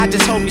I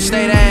just hope you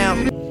stay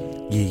down.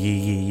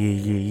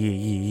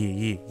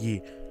 Yeah.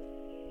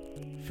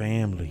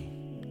 Family.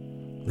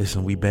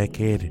 Listen, we back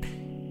at it.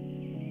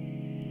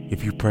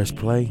 If you press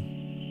play,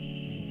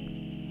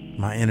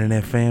 my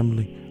internet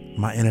family,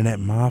 my internet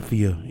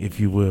mafia, if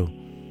you will,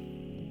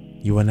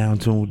 you are now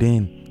tuned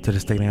in to the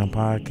Stay Down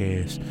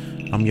Podcast.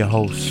 I'm your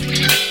host.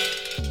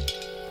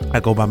 I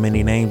go by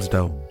many names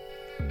though.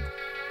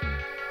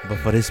 But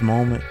for this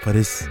moment, for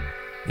this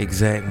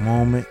exact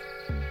moment,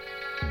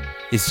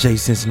 it's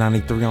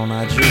JSense93 on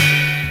IG.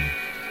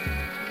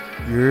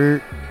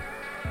 You're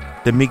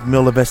the Meek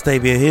Mill of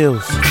Vestavia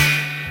Hills.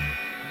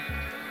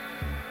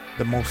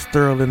 The most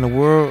thorough in the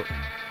world.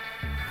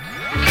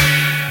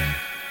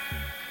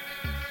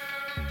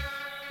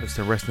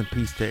 Listen, rest in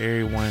peace to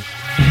everyone.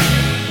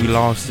 We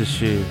lost this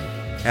shit.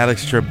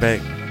 Alex Trebek,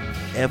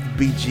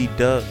 FBG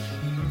Duck,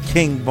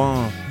 King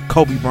Von,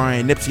 Kobe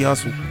Bryant, Nipsey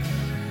Hussle.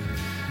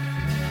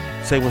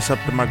 Say what's up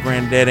to my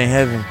granddad in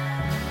heaven.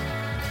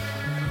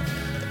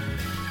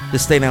 The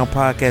Stay Down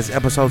Podcast,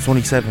 episode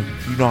 27.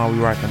 You know how we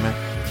rockin', man.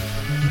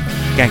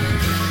 Gang.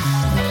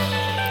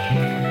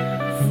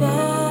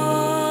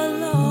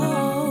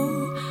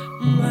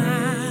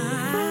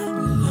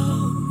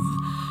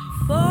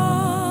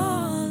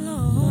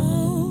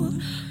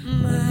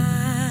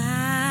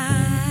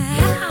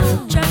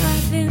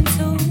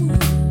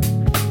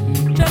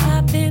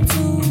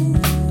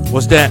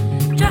 What's that?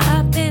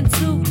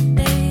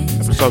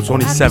 Episode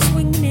 27.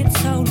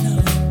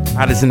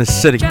 Hottest in the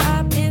city.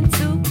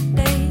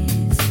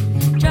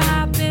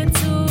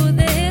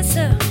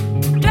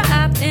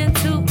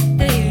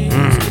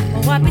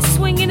 I be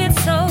swinging it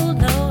so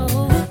low.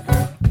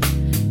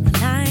 The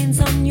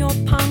lines on your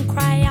palm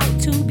cry out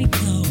to be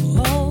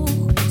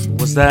closed.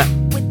 What's that?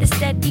 With the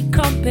steady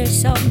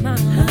compass of my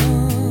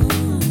heart.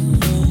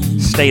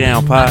 Stay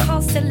Down Pod.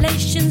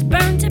 Constellations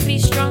burn to be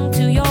strung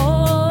to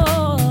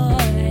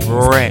yours.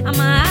 Right. I'm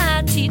a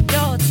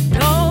antidote.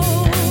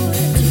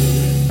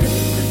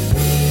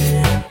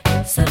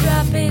 So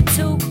drop it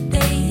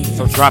today.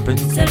 So drop it.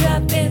 So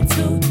drop it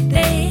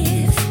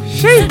today.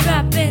 Shit. So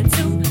drop it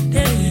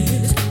today.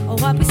 Oh,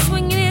 I'll be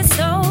swinging it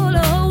so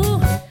low.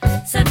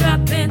 So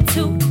drop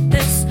into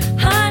this.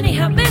 Honey,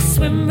 help me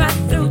swim right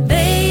through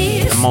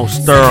this. The most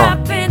So thorough.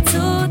 drop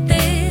into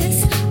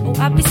this. Oh,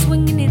 I'll be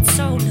swinging it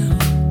so low.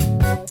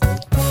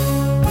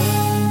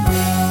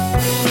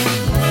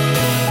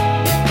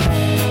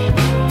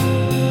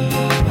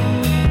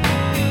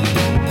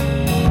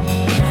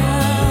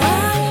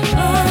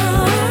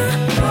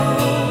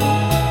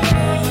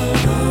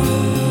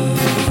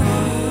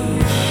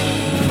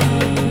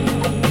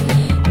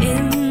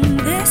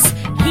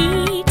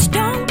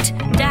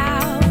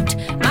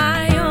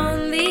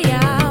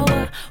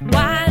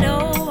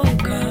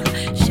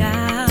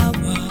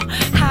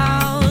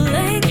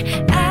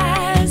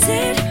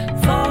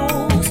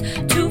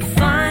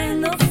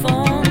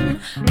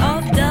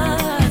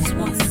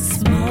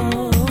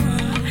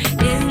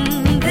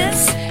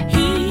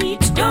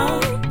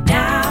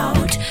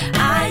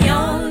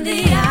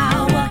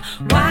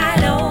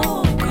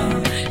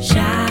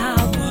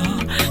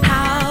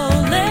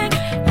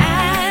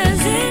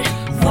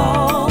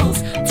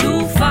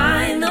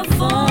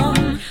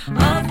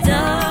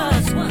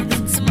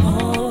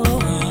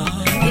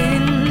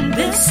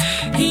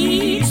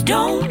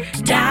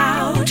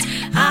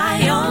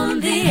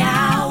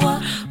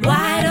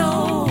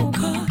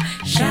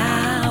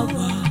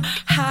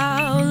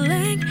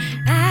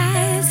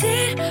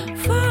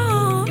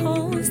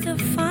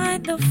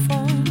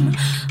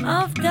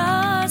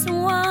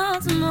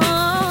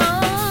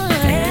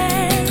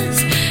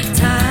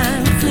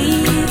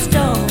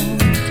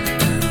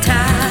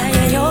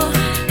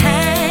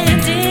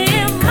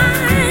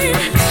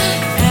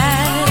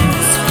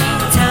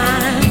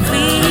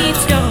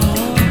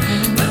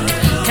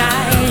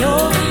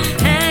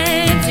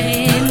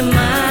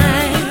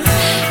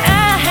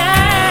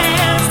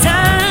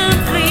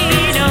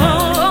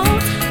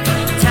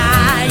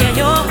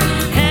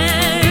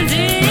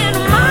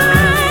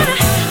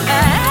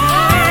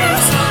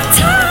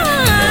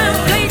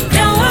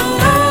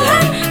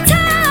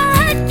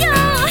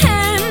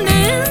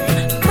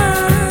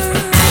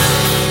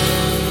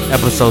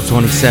 Episode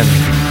 27.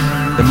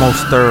 The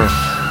most thorough.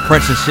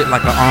 Pressing shit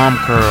like an arm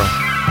curl.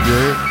 You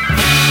heard?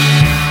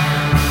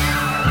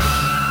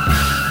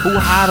 Who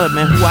hotter,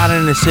 man? Who hotter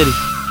in the city?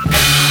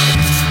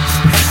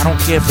 I don't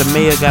care if the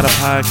mayor got a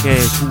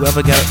podcast.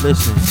 Whoever got it,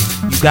 listen.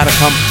 You gotta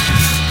come.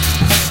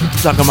 You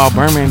talking about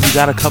Birmingham, you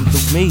gotta come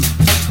through me.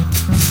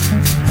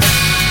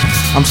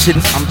 I'm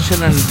chilling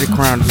in the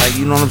crown. Like,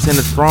 you know what I'm saying?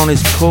 The throne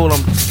is cool.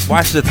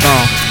 Watch the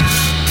throne.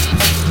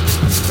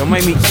 Don't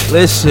make me.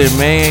 Listen,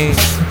 man.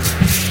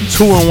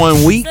 2 in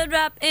 1 week. So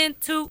drop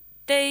into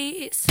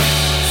this.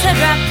 So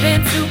drop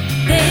into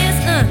this.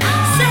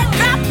 So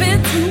drop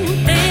into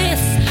this.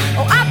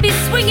 Oh, I'll be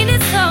swinging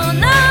it so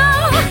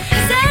low.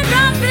 So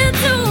drop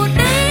into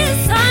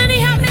this. Honey,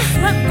 help me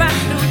swim right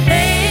through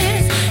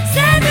this.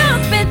 So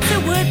drop into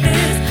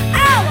this.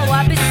 Oh,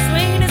 I'll be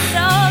swinging it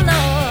so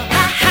low.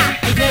 Ha ha,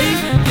 yeah,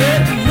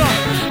 yeah,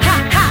 ha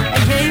ha,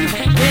 yeah,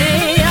 yeah.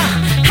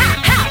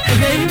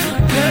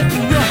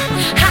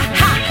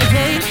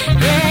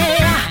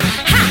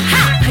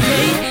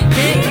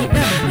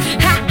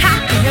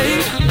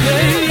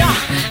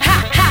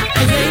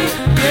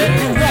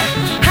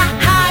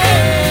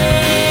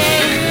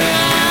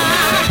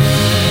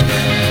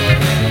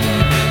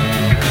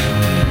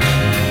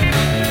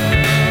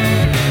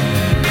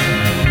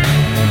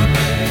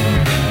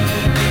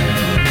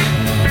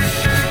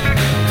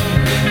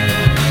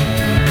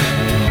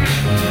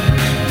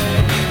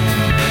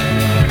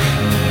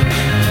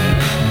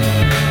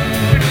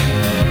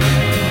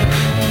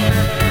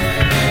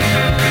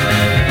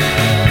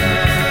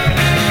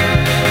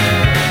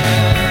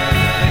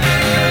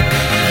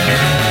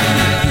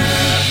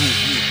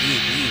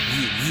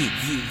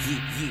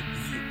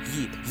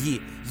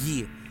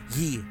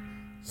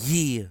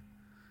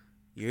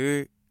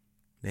 Yeah.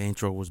 The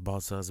intro was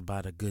brought to us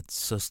by the good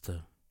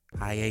sister,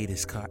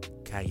 Hiatus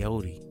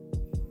Coyote.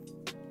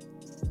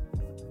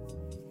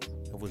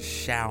 It was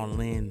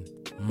Shaolin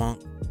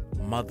Monk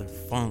Mother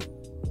Funk.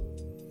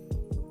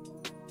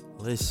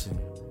 Listen.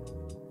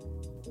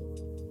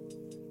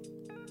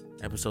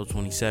 Episode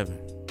 27.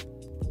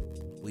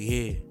 We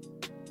here.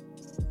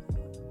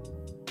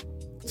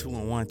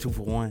 2-1, 2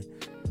 for 1.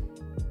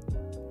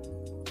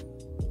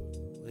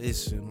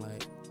 Listen,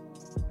 like,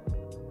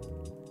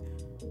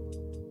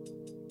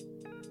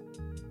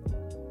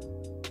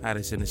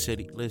 hottest in the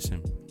city.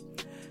 Listen,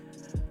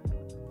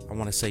 I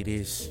want to say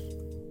this.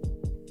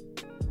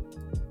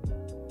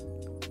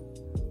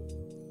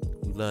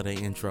 We love the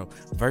intro.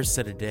 Verse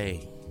of the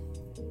day.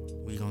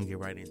 We gonna get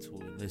right into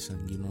it.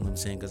 Listen, you know what I'm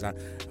saying? Because I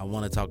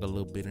want to talk a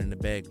little bit in the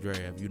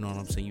backdraft. You know what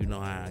I'm saying? You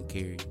know how I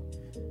carry.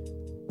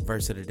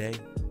 Verse of the day.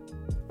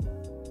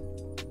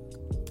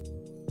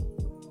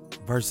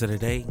 Verse of the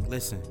day.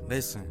 Listen.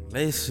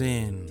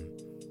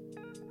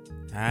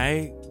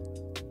 Alright?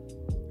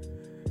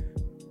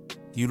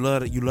 You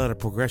love the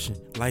progression.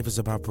 Life is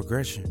about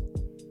progression.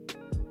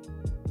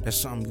 That's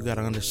something you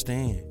gotta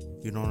understand.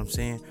 You know what I'm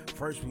saying?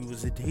 First we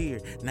was here.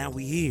 Now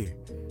we here.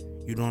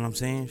 You know what I'm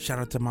saying? Shout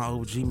out to my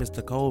OG,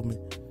 Mr. Coleman.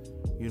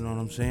 You know what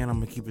I'm saying? I'm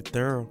gonna keep it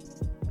thorough.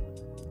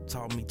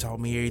 Taught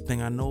me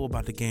everything I know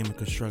about the game of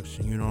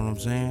construction. You know what I'm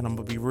saying? I'm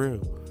gonna be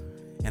real.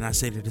 And I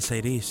say that to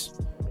say this.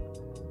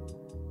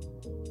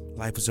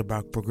 Life is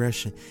about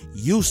progression.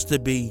 Used to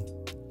be.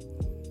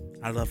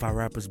 I love how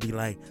rappers be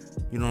like,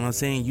 you know what I'm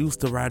saying? Used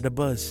to ride the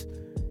bus.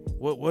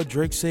 What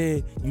Drake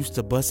said, used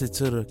to bust it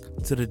to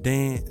the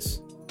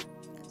dance.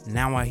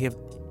 Now I hit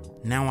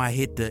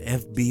the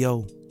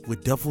FBO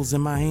with duffels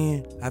in my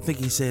hand. I think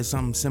he said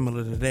something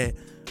similar to that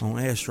on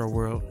Astro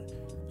World.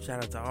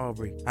 Shout out to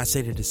Aubrey. I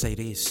say that to say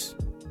this.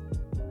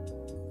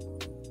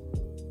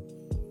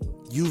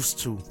 Used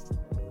to.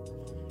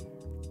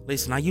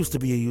 Listen, I used to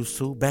be a used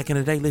to. Back in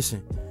the day,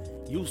 listen.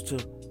 Used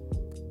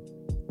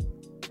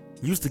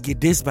to get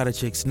dissed by the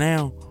chicks.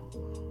 Now,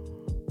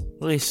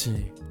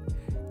 listen.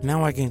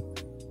 Now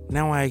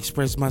I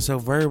express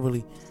myself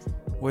verbally,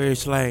 where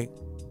it's like,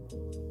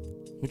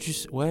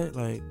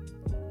 like,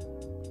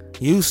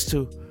 used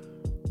to.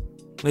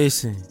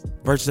 Listen,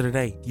 verse of the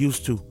day,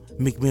 used to.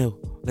 Meek Mill.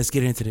 Let's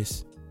get into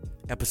this.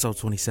 Episode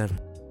 27.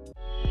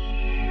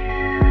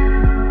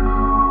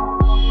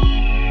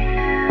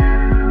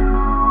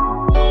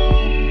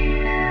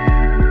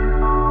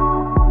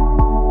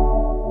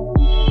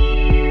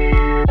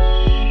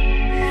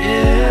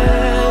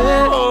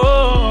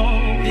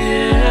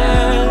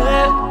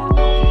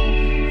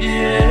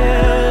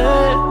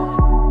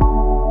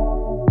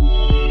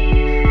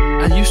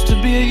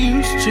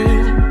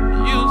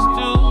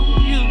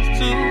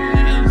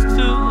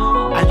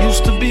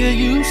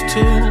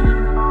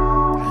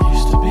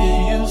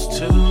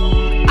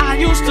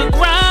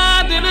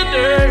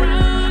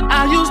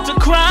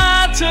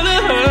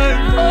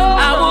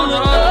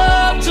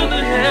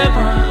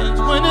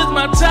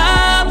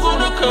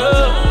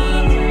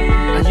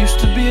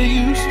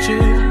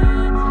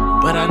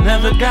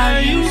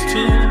 Got used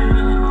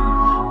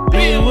to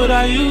being what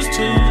I used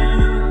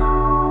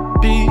to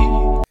be.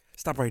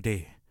 Stop right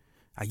there.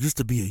 I used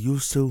to be a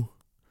used to.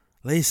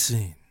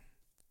 Listen,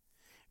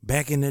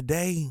 back in the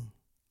day,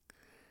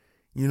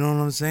 you know what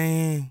I'm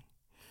saying?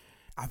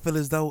 I feel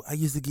as though I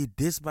used to get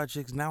dissed by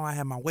chicks. Now I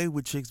have my way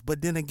with chicks.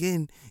 But then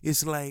again,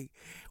 it's like,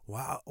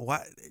 why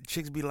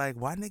chicks be like,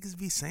 why niggas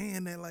be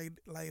saying that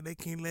like they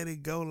can't let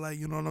it go? Like,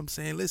 you know what I'm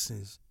saying?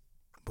 Listen,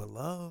 but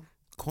love,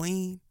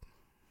 queen,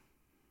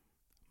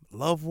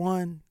 loved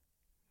one,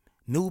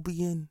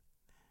 Nubian.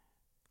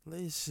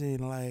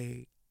 Listen,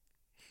 like,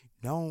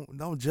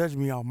 don't judge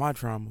me off my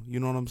trauma. You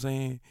know what I'm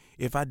saying?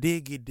 If I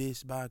did get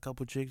dissed by a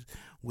couple chicks,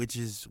 which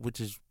is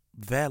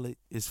valid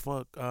as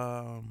fuck.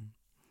 I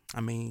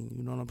mean,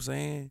 you know what I'm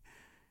saying?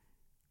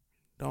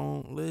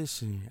 Don't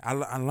listen. I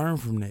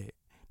learned from that.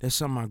 That's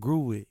something I grew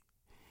with,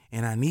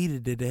 and I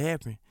needed it to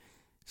happen.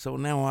 So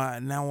now I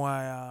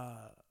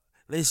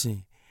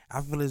listen.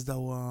 I feel as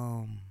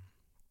though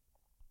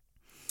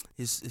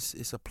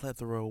It's a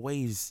plethora of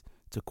ways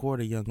to court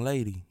a young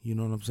lady. You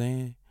know what I'm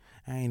saying?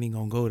 I ain't even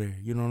gonna go there.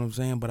 You know what I'm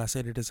saying? But I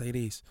said it to say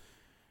this.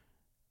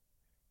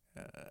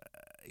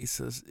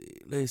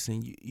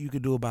 Listen. You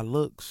can do it by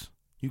looks.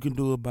 You can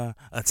do it by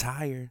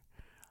attire.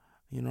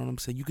 You know what I'm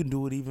saying? You can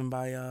do it even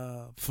by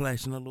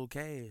flashing a little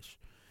cash,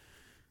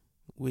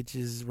 which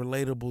is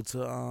relatable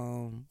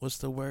to what's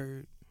the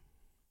word?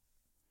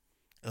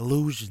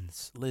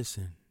 Illusions.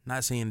 Listen,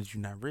 not saying that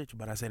you're not rich,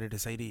 but I said it to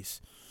say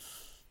this.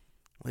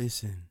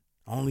 Listen.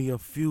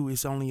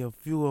 It's only a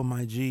few of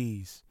my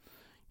G's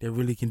that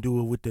really can do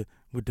it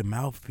with the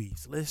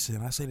mouthpiece.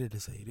 Listen, I said it to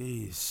say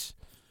this.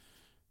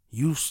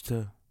 Used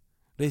to.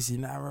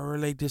 Listen, I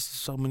relate this to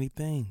so many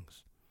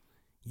things.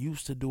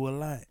 Used to do a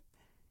lot.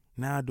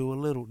 Now I do a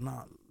little.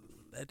 Not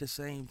at the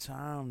same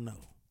time,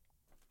 though.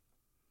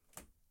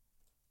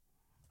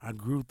 I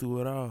grew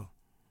through it all.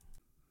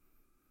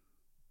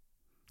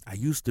 I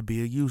used to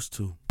be a used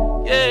to.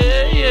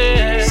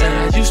 Yeah.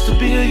 Said I used to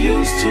be a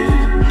used to.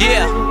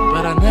 Yeah.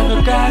 But I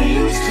never got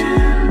used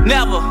to.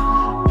 Never.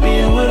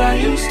 Being what I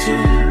used to.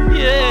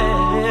 Yeah.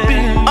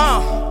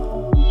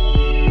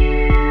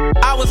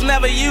 I was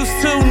never used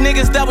to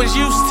niggas that was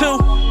used to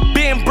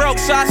being broke,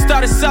 so I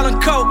started selling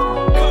coke.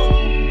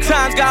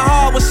 Times got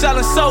hard with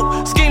selling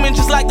soap. Scheming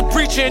just like the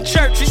preacher in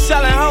church, he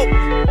selling hope.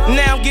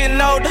 Now I'm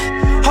getting older,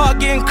 heart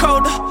getting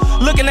colder.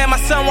 Looking at my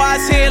son while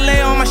his head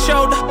lay on my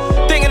shoulder.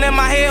 Thinking in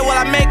my head, will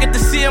I make it to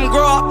see him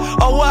grow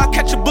up? Or will I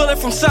catch a bullet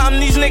from something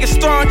these niggas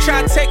throwing,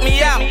 trying to take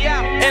me out?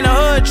 In the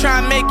hood,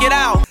 trying to make it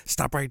out.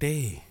 Stop right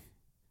there.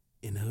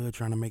 In the hood,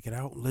 trying to make it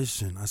out.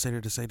 Listen, I say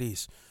that to say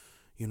this.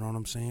 You know what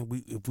I'm saying?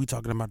 If we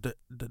talking about the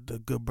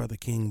good brother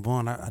King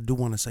Von, I do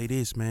want to say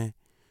this, man.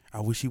 I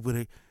wish he would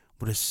have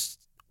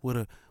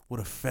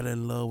fell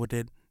in love with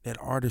that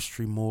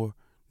artistry more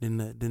than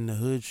the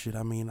hood shit.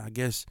 I mean, I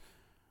guess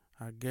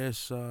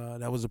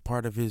that was a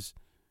part of his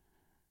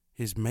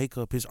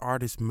makeup, his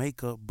artist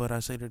makeup. But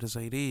I say that to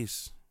say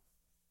this: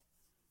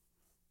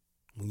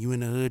 when you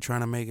in the hood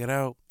trying to make it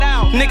out,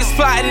 niggas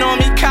plotting on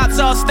me, cops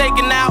all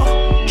staking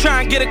out.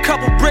 Trying to get a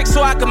couple bricks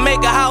so I can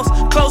make a house.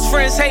 Close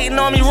friends hating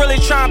on me, really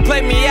trying to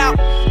play me out.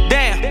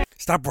 Damn.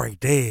 Stop right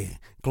there.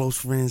 Close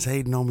friends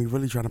hating on me,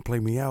 really trying to play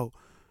me out.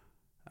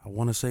 I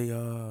want to say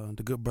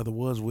the good brother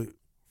was with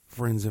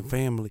friends and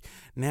family.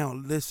 Now,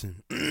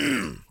 listen,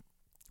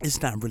 it's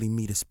not really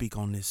me to speak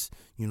on this.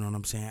 You know what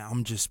I'm saying?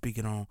 I'm just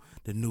speaking on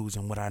the news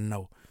and what I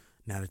know.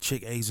 Now, the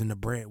chick A's in the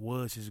Brat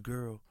was his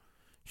girl.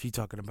 She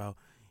talking about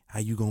how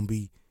you gonna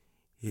be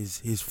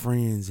his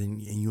friends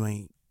and you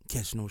ain't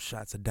catch no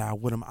shots or die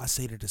with him. I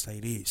say that to say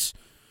this.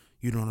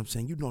 You know what I'm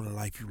saying? You know the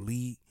life you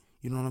lead.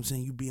 You know what I'm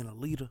saying? You being a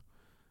leader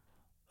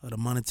of the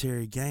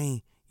monetary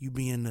gain. You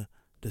being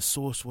the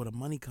source where the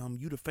money come.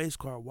 You the face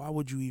card. Why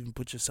would you even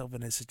put yourself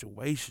in that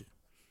situation?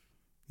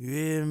 You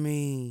hear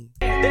me?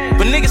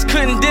 But niggas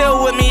couldn't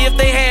deal with me if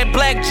they had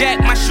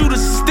blackjack. My shooters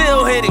are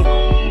still hitting.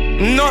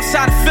 North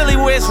side of Philly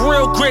where it's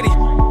real gritty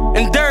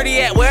and dirty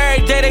at, where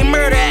every day they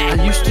murder at.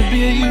 I used to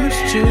be a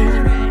used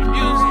to.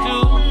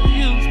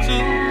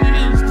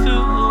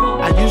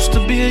 I used to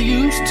be a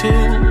used to.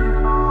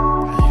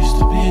 I used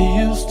to be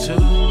a used to.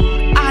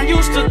 I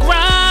used to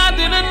grind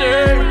in the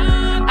dirt.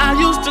 I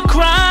used to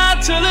cry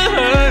till it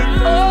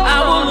hurt.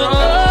 I will look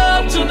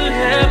up to the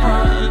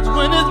heavens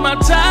when it's my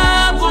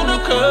time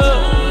gonna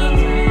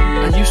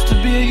come. I used to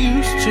be a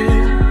used to,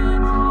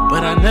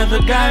 but I never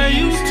got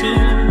used to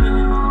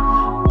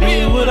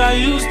being what I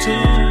used to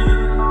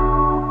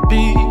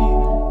be.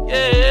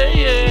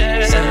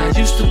 Yeah. Said I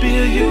used to be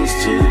a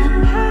used to,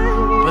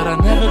 but I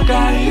never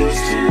got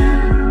used to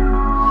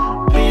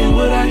being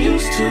what I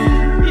used to.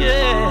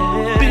 Yeah.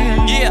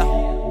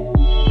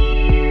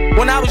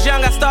 When I was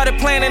young, I started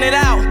planning it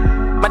out.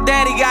 My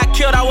daddy got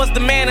killed, I was the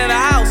man in the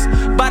house.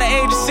 By the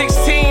age of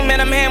 16, man,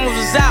 them hammers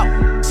was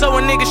out. So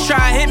when niggas try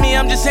to hit me,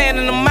 I'm just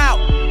handing them out.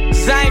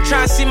 Cause I ain't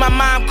trying to see my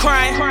mom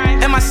crying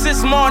and my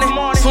sis mourning.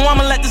 So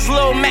I'ma let this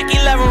little Mac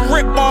 11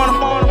 rip on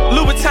him.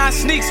 Louboutin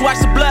sneaks, watch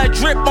the blood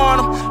drip on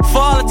him. For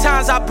all the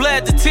times I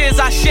bled, the tears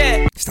I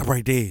shed. Stop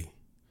right there.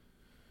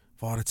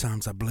 For all the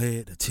times I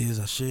bled, the tears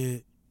I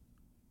shed.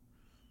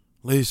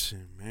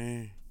 Listen,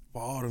 man,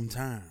 for all them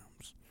times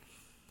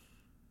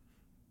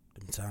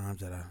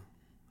that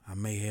I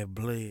may have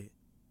bled,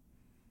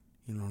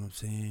 you know what I'm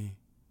saying,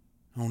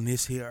 on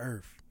this here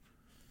earth,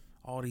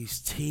 all these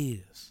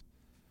tears,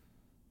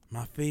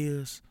 my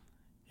fears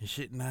and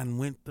shit that I done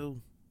went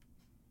through,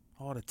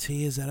 all the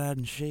tears that I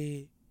done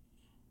shed,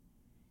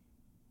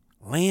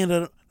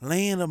 land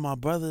of my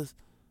brothers,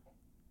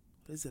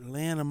 is it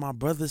land of my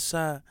brother's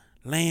side,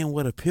 land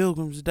where the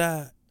pilgrims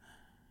died,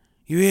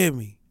 you hear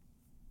me?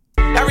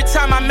 Every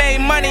time I made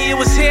money, it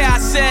was here, I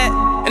said.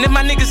 And if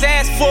my niggas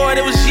asked for it,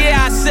 it was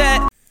yeah, I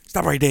said.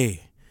 Stop right there.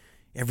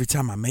 Every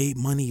time I made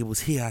money, it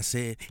was here, I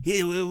said.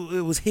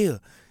 It was here.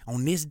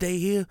 On this day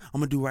here, I'm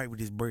going to do right with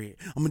this bread.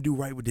 I'm going to do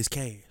right with this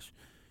cash.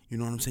 You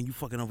know what I'm saying? You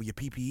fucking over your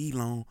PPE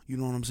loan. You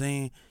know what I'm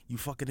saying? You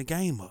fucking the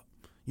game up.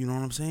 You know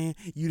what I'm saying?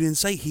 You didn't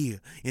say here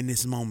in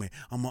this moment,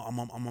 I'm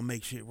gonna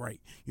make shit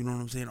right. You know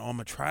what I'm saying? Or I'm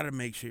going to try to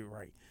make shit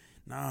right.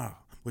 Nah,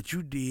 what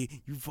you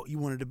did, you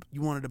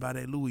wanted to buy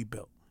that Louis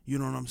belt. You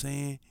know what I'm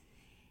saying?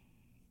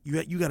 You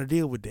got to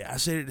deal with that. I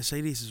said it to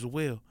say this as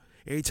well.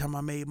 Every time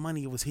I made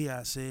money, it was here,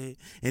 I said.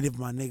 And if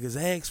my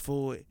niggas asked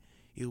for it,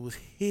 it was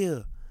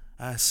here,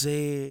 I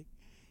said.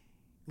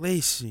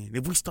 Listen,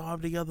 if we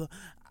starve together,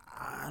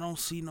 I don't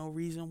see no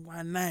reason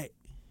why not.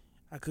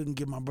 I couldn't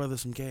give my brother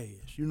some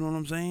cash. You know what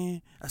I'm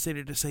saying? I said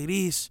it to say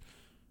this.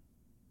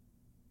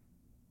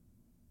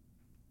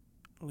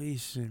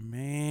 Listen,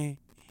 man.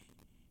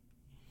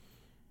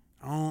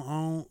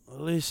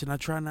 Listen, I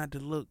try not to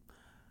look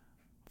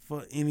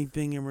for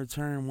anything in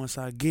return once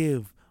I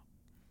give.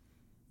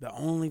 The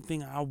only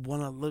thing I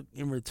want to look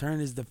in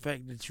return is the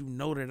fact that you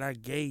know that I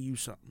gave you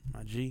something,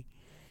 my G.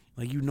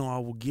 Like, you know I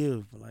will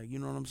give. Like, you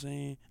know what I'm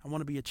saying? I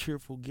want to be a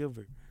cheerful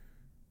giver.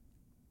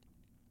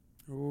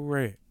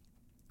 Right.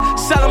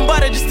 Selling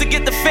butter just to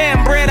get the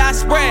fam bread I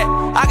spread.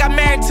 I got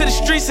married to the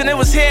streets and it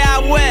was here I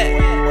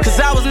wet. Cause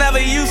I was never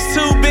used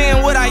to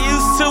being what I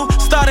used to.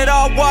 Started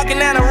off walking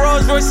down a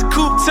Rolls Royce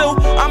coupe too.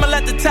 I'ma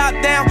let the top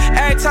down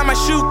every time I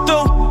shoot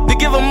through. To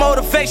give them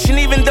motivation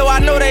even though I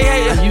know they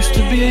hate it. I used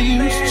to be a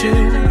used to.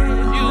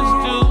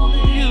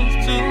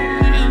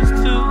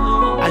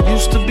 I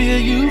used to be a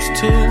used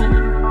to.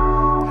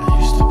 I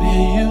used to be a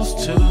used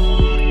to.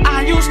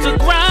 I used to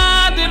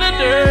grind in the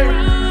dirt.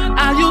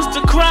 I used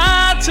to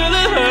cry till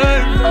it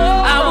hurt.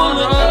 I will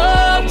look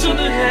up to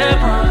the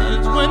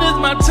heavens. When is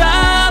my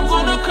time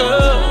gonna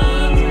come?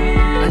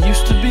 I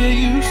used to be a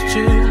used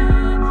to,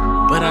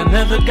 but I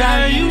never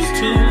got used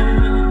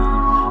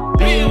to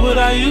being what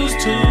I used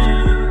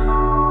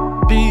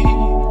to be.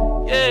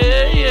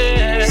 Yeah,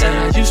 yeah. Said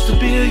I used to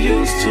be a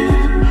used to,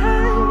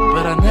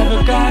 but I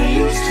never got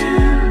used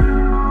to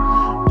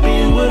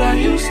being what I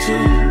used to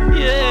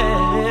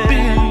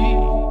be.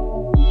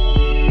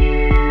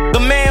 The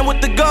man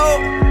with the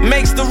gold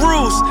makes the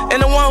rules,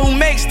 and the one who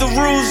makes the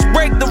rules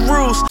break the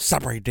rules.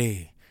 Stop right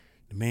there.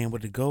 The man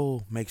with the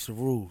gold makes the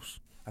rules.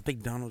 I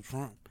think Donald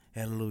Trump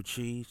had a little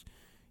cheese.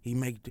 He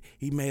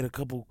made a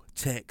couple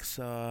tax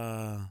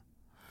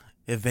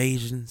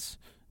evasions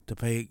to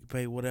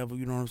pay whatever,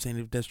 you know what I'm saying,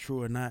 if that's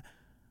true or not.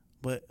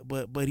 But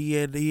he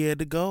had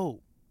the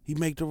gold. He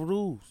make the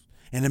rules.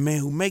 And the man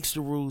who makes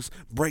the rules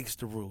breaks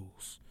the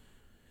rules.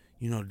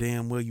 You know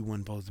damn well you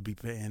wasn't supposed to be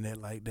paying that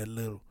like that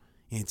little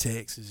in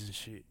taxes and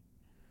shit.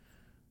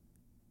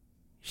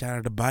 Shout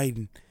out to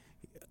Biden.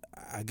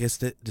 I guess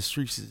that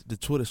the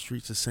Twitter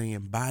streets are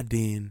saying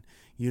Biden.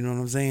 You know what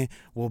I'm saying?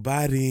 Well,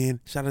 Biden.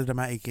 Shout out to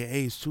my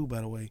AKAs too,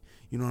 by the way.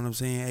 You know what I'm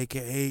saying?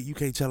 AKA, you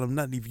can't tell them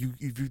nothing.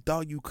 If you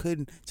thought you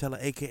couldn't tell an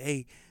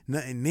AKA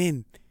nothing,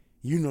 then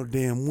you know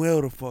damn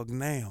well the fuck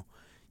now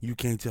you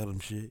can't tell them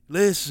shit.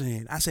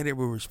 Listen, I say that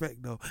with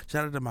respect though.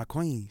 Shout out to my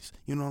queens.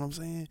 You know what I'm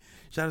saying?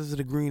 Shout out to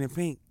the green and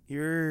pink. You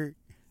heard?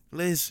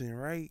 Listen,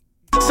 right?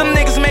 Some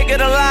niggas make it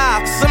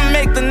alive, some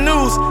make the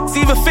news. It's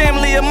either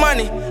family or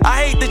money.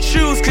 I hate to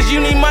choose, cause you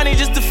need money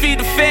just to feed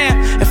the fam,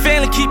 and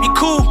family keep you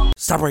cool.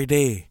 Stop right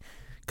there.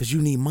 Cause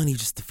you need money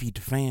just to feed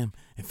the fam,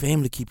 and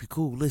family keep you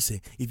cool. Listen,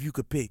 if you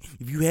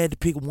had to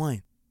pick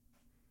one,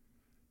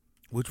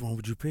 which one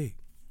would you pick?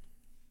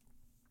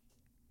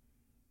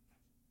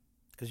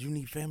 Cause you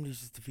need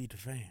families just to feed the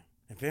fam,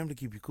 and family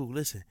keep you cool.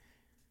 Listen,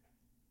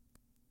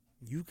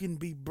 you can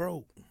be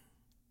broke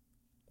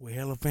with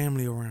hella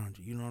family around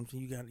you. You know what I'm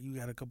saying? You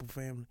got a couple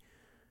family.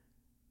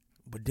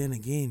 But then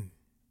again,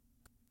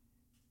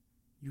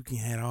 you can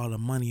have all the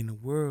money in the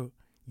world.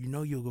 You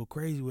know you'll go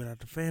crazy without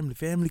the family.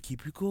 Family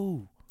keep you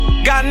cool.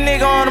 Got a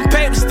nigga on them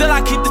papers, still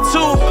I keep the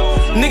tool.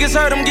 Niggas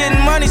heard them getting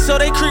money, so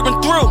they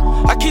creeping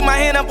through. I keep my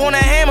hand up on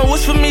that hammer,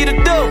 what's for me to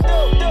do?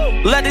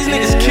 Let these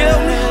niggas kill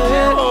me?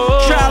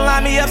 Try to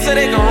line me up so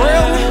they can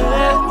reel me?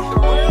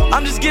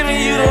 I'm just giving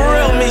you the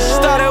real me.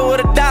 Started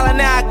with $1,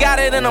 now I got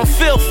it and I'm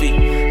filthy,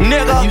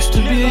 nigga. I used to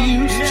be a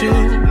used to.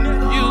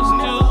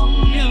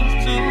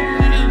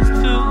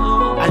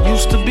 I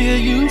used to be a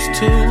used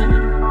to.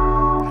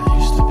 I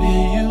used to be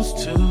a used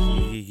to.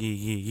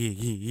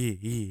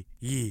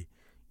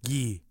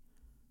 Yeah.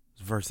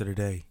 It's verse of the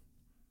day.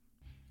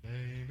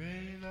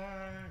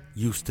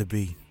 Used to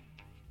be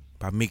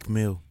by Meek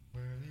Mill.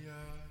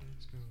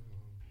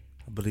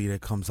 I believe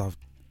that comes off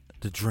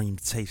the Dream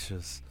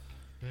Chasers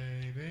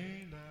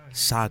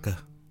saga.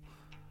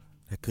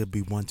 That could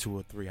be 1, 2,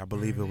 or 3. I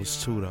believe it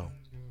was 2 though.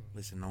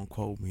 Listen, don't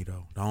quote me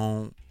though.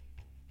 Don't.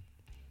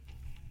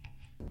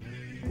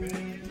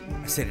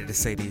 I said it to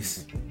say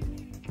this.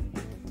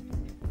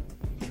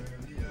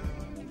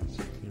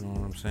 You know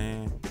what I'm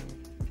saying?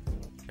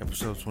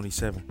 Episode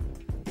 27.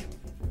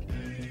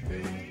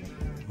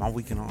 My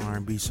weekend on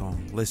R&B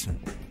song. Listen.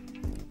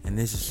 And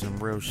this is some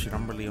real shit.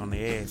 I'm really on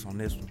the ass on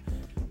this one.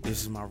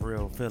 This is my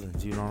real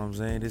feelings. You know what I'm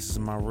saying? This is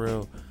my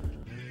real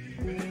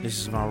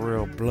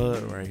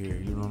blood right here.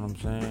 You know what I'm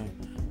saying?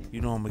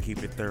 You know I'm gonna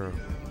keep it thorough.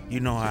 You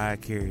know how I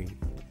carry it.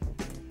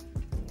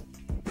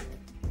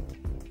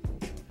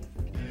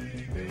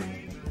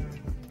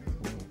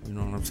 You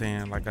know what I'm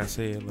saying? Like I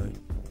said, like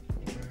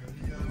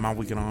my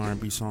weekend on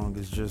R&B song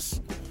is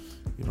just,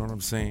 you know what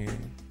I'm saying,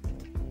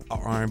 a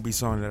R&B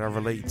song that I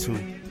relate to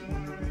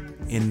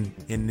in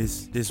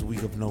this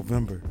week of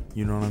November.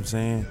 You know what I'm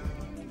saying?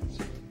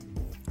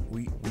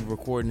 We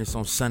recording this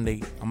on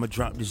Sunday. I'm gonna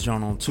drop this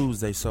joint on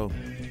Tuesday, so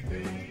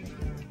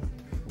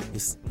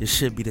it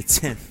should be the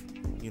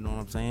 10th. You know what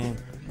I'm saying?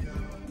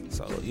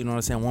 So you know what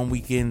I'm saying. One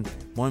weekend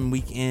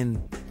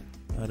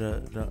of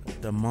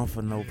the month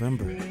of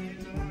November.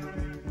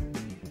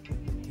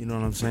 You know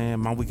what I'm saying?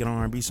 My weekend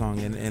R&B song,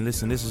 and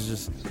listen, this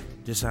is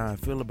just how I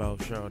feel about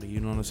Shawty.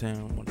 You know what I'm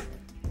saying?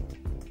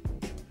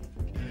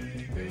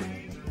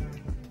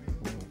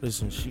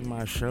 Listen, she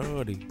my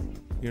Shawty.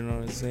 You know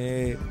what I'm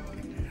saying?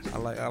 I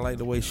like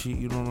the way she,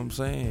 you know what I'm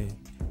saying?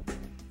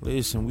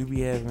 Listen, we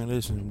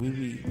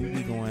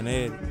be going at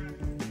it.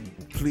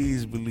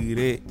 Please believe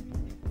it.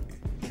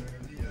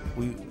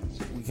 We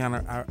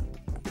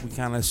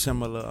kind of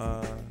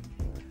similar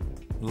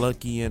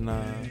Lucky and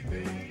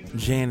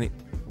Janet,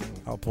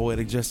 our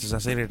Poetic Justice. I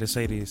say that to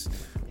say this.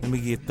 Let me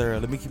get thorough.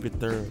 Let me keep it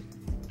thorough.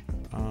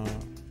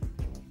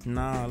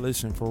 Nah,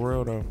 listen, for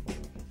real though.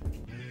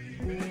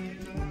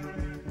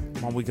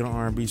 My Weekend on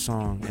R&B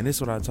song, and this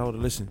is what I told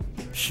her. Listen,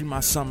 she my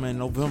summer in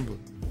November.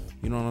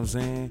 You know what I'm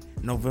saying?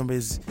 November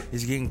is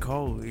getting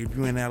cold. If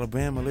you in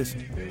Alabama,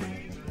 listen,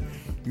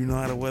 you know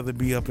how the weather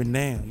be up and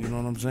down. You know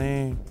what I'm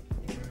saying?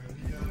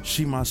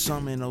 She my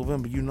summer in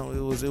November. You know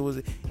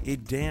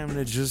it damn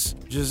near just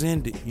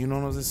ended. You know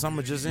what I'm saying?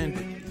 Summer just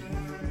ended.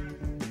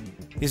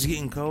 It's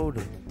getting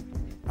colder.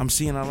 I'm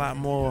seeing a lot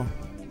more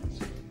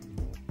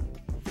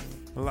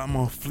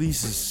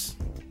fleeces.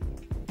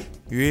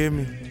 You hear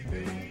me?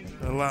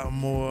 A lot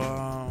more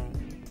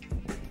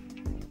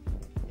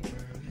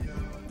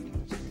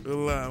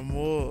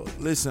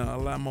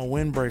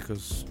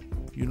windbreakers.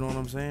 You know what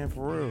I'm saying?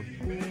 For real.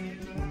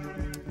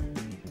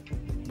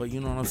 But you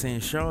know what I'm saying?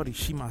 Shorty,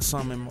 she my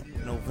summer in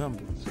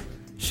November.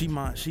 She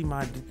my,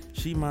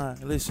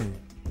 listen.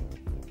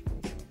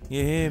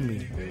 You hear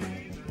me?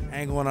 I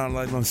ain't going out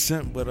like no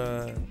simp, but you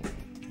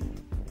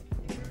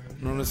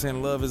know what I'm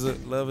saying? Love is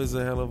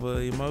a hell of a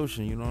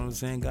emotion. You know what I'm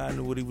saying? God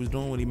knew what he was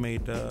doing when he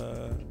made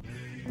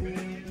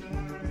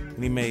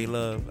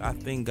love. I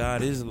think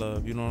God is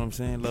love. You know what I'm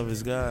saying? Love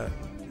is God.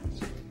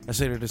 I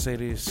say that to say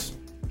this.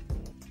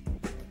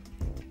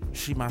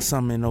 She my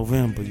summer in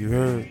November. You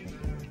heard?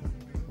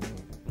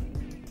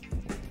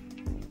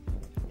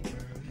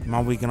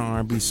 My Weekend on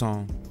R&B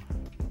song,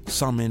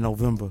 Summer in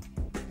November,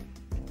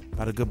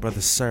 by the good brother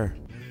Sir.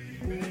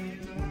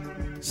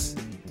 It's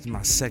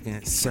my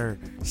second Sir.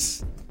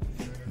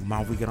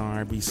 My Weekend on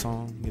R&B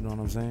song, you know what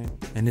I'm saying?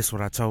 And this is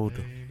what I told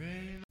her.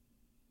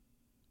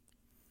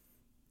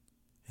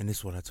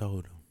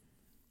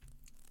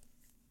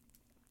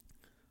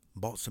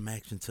 Bought some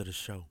action to the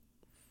show.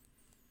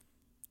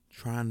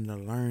 Trying to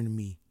learn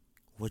me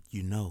what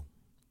you know.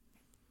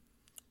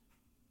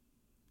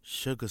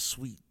 Sugar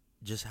sweet,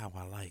 just how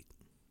I like.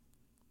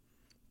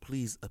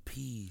 Please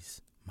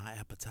appease my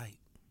appetite.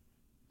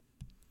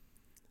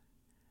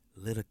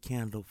 Lit a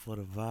candle for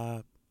the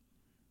vibe.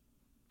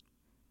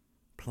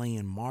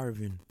 Playing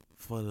Marvin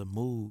for the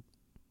mood.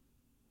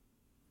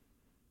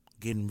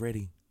 Getting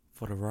ready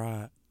for the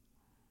ride.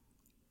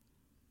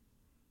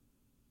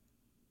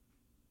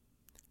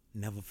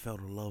 Never felt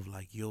a love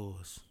like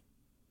yours.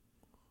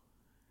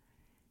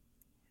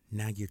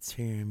 Now you're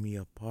tearing me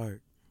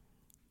apart.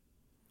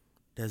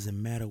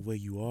 Doesn't matter where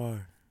you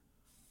are.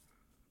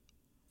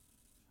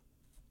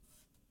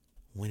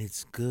 When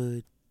it's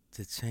good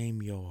to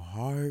tame your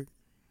heart.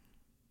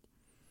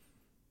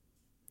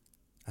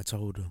 I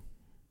told her,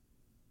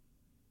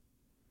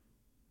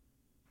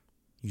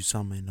 you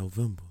summer in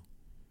November.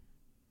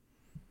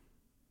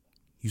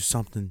 You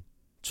something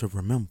to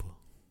remember.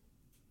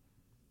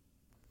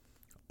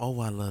 Oh,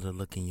 I love the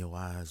look in your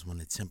eyes when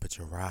the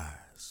temperature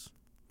rise.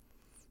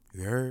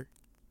 You heard?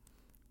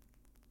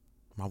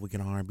 My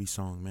Weekend R&B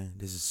song, man.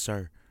 This is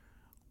Sir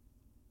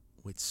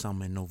with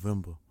Summer in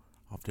November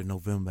off the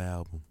November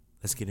album.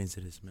 Let's get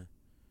into this, man.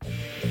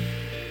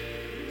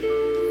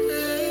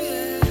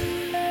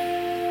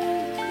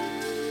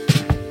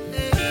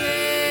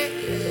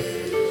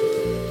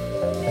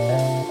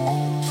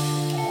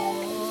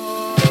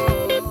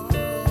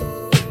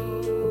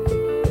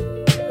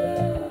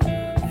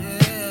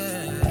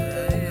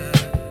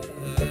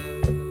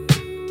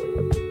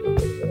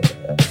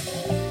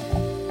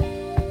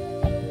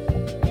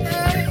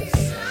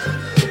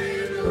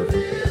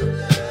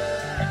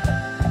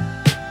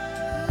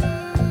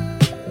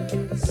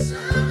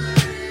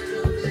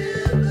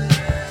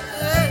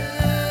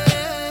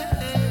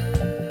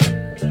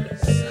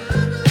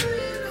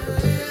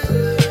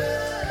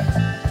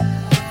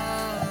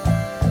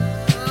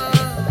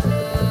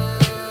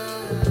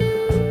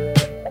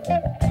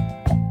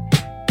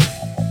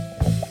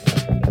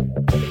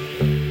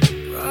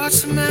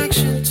 Some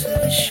action to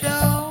the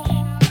show,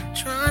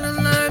 trying to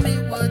learn me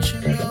what you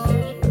know.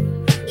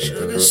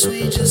 Sugar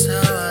sweet, just how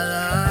I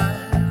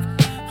like.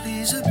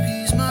 Please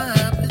appease my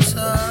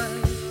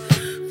appetite.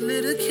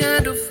 Lit a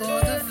candle for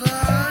the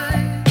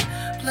vibe,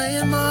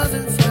 playing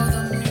Marvin for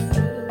the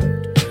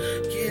mood,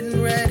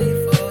 getting ready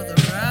for the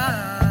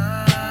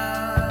ride.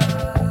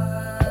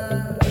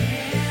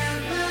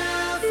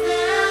 Never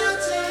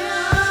felt a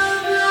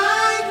love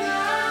like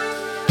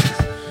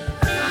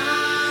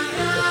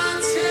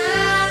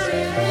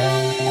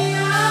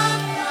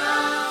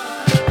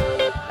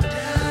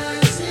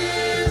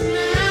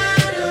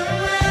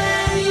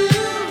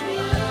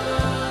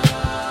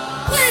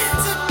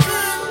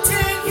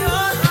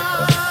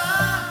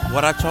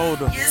What I told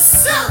her. It's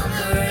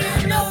summer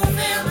in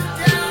November,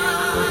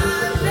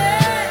 darling.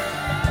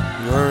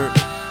 You heard?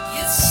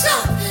 It's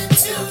something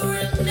to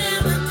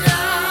remember,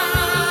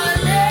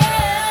 darling.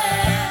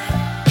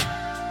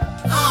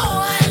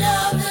 Oh, I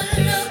love the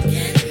look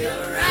in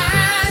your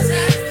eyes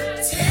as the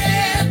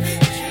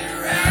temperature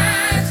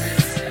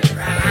rises,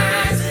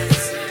 rises,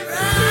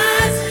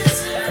 rises,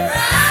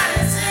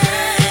 rises.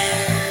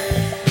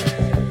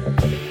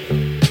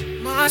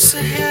 My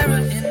Sahara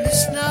in the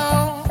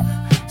snow.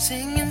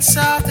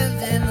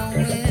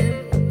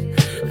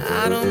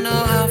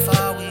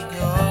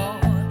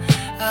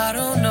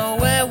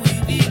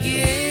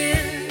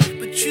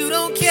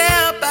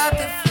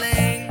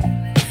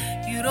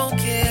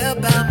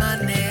 about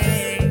my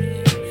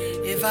name.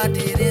 If I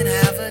didn't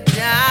have a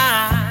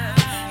dime,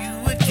 you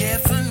would care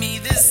for me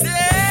the same.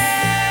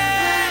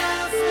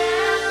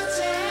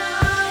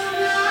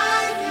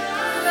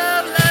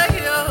 Love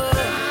like yours.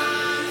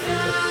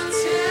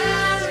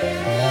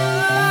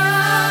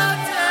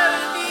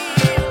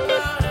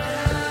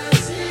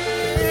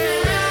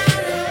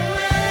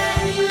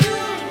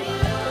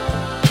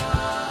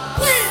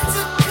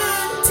 Winter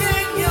couldn't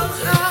take your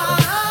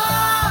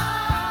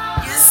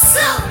heart. Your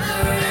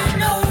summer and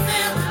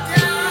November,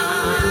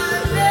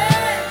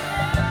 darling.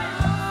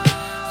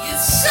 You're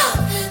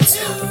something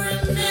to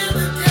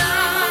remember,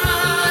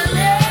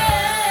 darling.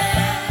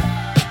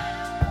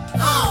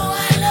 Oh, I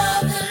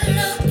love the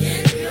look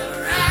in your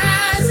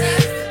eyes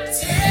as the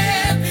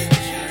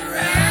temperature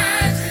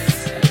rises,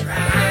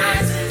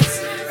 rises,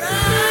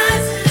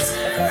 rises,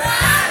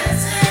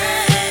 rises.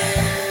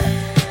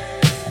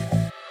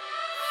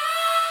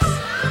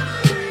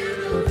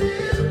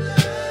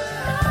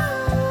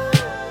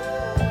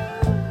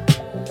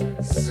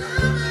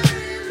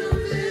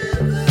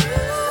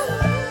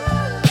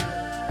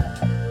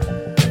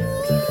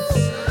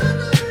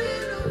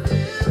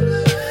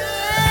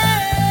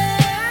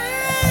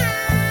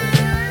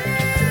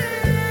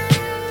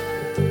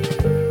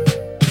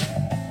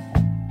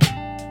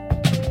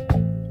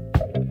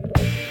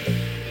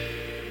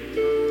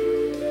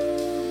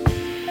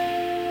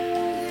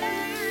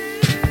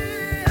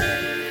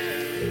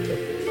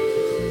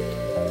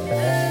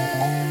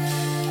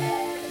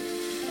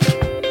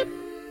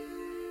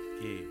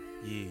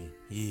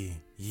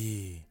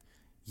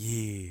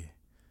 Yeah.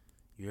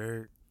 You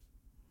heard?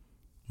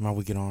 My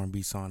wicked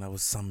R&B song, that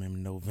was Summer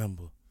in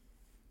November.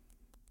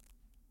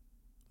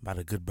 By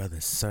the good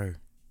brother, Sir.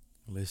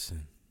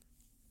 Listen.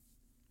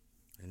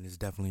 And it's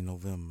definitely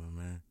November,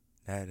 man.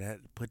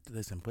 Put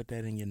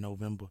that in your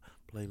November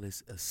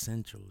playlist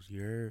essentials.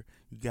 You heard?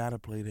 You gotta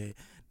play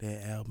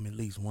that album at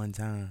least one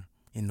time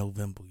in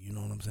November. You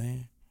know what I'm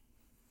saying?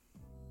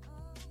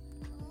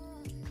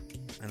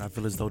 And I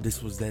feel as though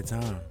this was that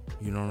time.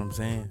 You know what I'm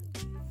saying?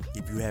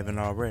 If you haven't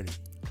already.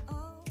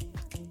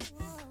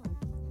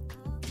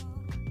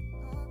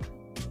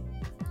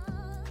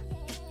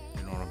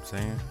 You know what I'm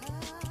saying?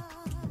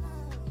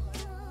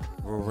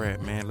 Real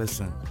rap, man.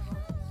 Listen.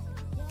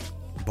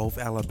 Both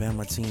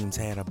Alabama teams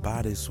had a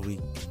bye this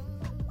week.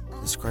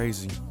 It's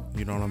crazy.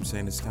 You know what I'm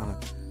saying? It's kind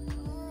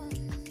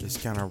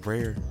of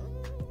rare.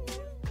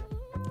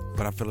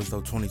 But I feel as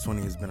though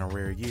 2020 has been a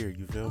rare year.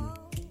 You feel me?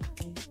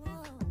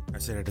 I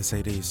said that to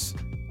say this.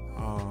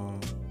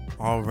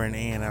 Auburn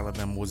and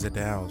Alabama was at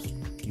the house.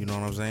 You know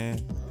what I'm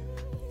saying?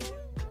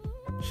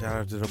 Shout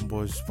out to them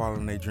boys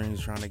following their dreams,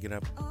 trying to get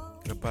up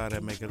out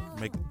there, make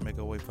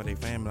a way for their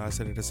family. I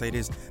said it to say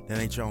this. That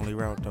ain't your only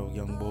route though,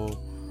 young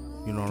bull.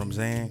 You know what I'm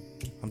saying?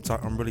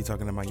 I'm really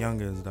talking to my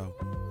youngins though.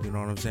 You know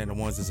what I'm saying? The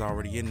ones that's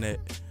already in that.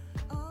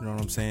 You know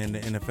what I'm saying? The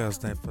NFL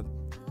stands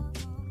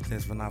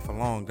for not for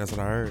long. That's what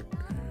I heard.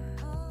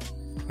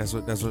 That's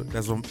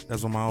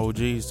what my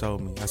OGs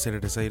told me. I said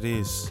it to say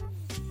this.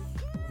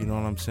 You know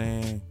what I'm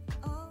saying?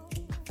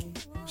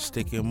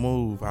 Stick and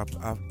move. I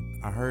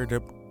heard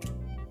that.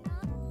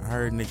 I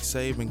heard Nick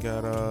Saban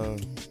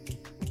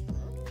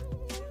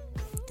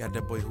got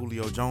that boy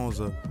Julio Jones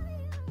a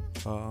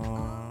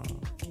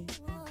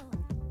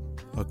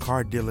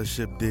car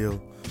dealership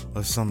deal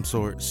of some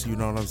sorts. You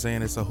know what I'm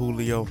saying? It's a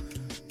Julio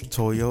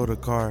Toyota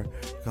car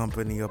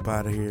company up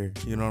out of here.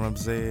 You know what I'm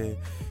saying?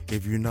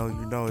 If you know,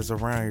 you know. It's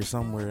around here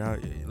somewhere.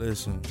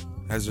 Listen,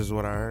 that's just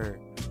what I heard.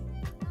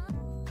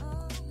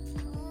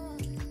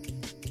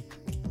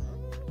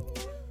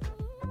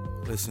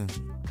 Listen,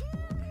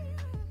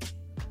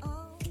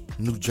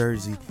 New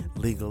Jersey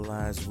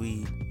legalized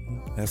weed.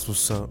 That's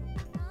what's up.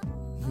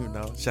 You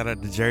know, shout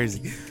out to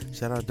Jersey.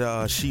 Shout out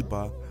to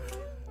Sheba.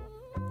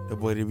 The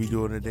boy that be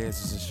doing the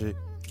dances and shit.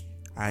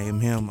 I am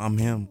him. I'm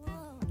him.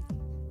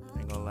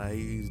 Ain't gonna lie,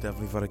 he's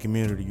definitely for the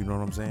community. You know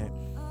what I'm saying?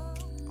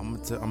 I'm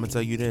gonna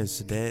tell you this.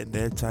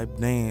 That type of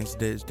dance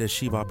that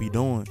Sheba be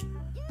doing.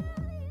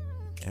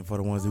 And for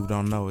the ones who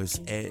don't know, it's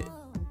at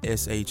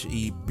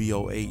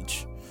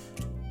SHEBOH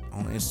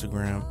on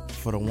Instagram.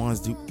 For the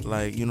ones who,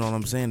 like, you know what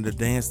I'm saying, the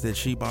dance that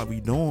Sheba be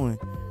doing,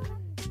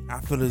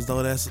 I feel as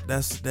though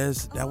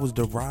that was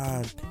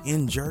derived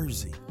in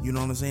Jersey. You know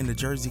what I'm saying? The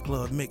Jersey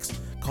club mix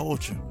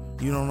culture.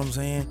 You know what I'm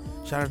saying?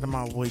 Shout out to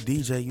my boy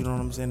DJ. You know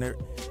what I'm saying?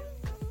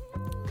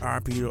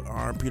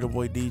 R.I.P. the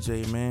boy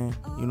DJ, man.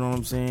 You know what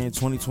I'm saying?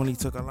 2020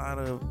 took a lot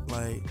of,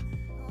 like,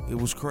 it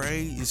was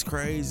crazy. It's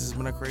crazy. It's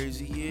been a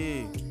crazy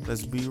year.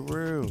 Let's be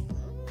real.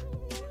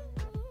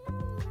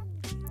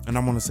 And I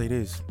want to say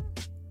this.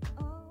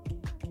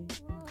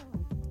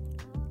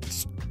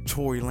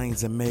 Tory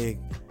Lanez and Meg.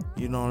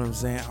 You know what I'm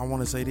saying? I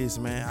want to say this,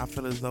 man. I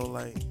feel as though,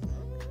 like,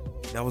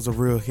 that was a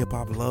real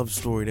hip-hop love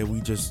story that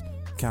we just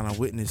kind of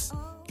witnessed.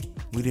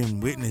 We didn't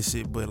witness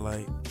it, but,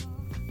 like,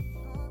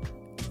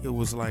 it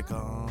was like,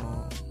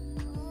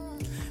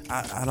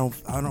 I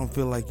don't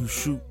feel like you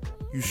shoot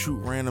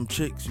random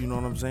chicks. You know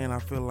what I'm saying? I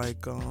feel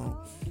like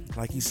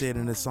he said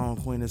in the song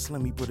Queen and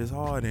Slim, he put his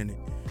heart in it.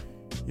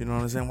 You know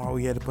what I'm saying? Why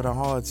we had to put our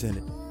hearts in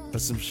it or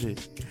some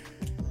shit.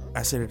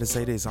 I said it to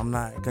say this. I'm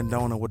not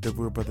condoning what the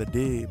real brother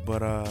did,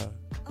 but I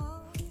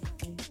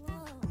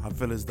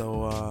feel as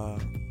though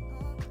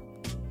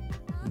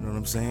you know what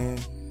I'm saying?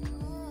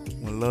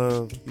 When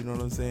love, you know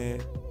what I'm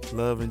saying?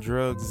 Love and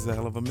drugs is a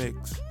hell of a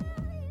mix.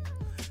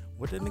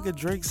 What that nigga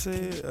Drake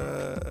said?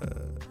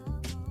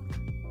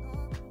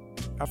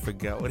 I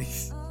forgot what he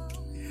said.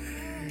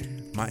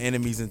 My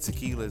enemies and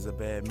tequila is a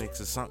bad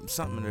mix or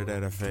something to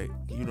that effect.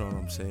 You know what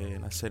I'm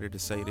saying? I said it to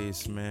say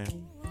this, man.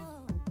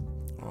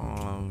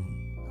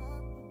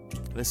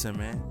 Listen,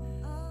 man.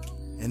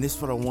 And this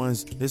for the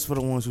ones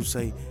who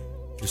say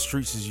the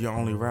streets is your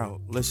only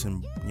route.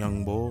 Listen,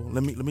 young boy.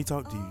 Let me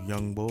talk to you,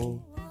 young boy.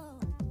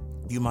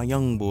 You my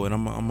young boy, and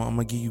I'm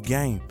gonna give you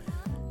game.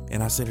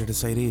 And I said it to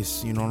say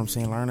this. You know what I'm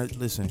saying? Learn it.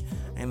 Listen,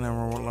 ain't nothing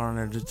wrong with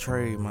learning the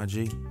trade, my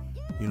G.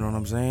 You know what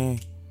I'm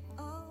saying?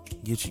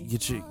 Get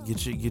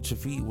your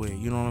feet wet.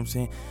 You know what I'm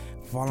saying?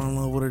 Fall in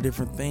love with a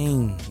different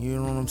thing. You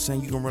know what I'm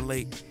saying? You can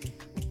relate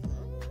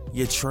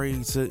your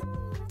trade to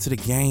the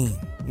game.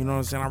 You know what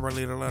I'm saying? I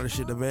relate a lot of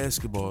shit to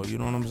basketball. You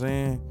know what I'm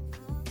saying?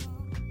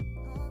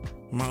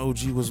 My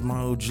OG was my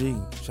OG.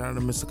 Shout out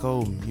to Mr.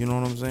 Colton. You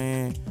know what I'm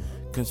saying?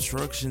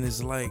 Construction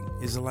is like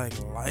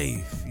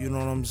life. You know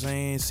what I'm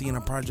saying? Seeing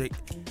a project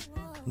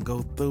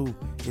go through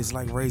is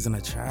like raising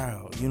a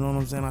child. You know what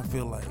I'm saying? I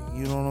feel like,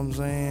 you know what I'm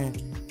saying?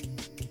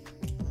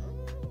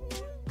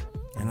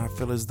 And I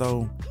feel as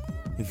though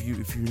if you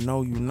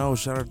know, you know.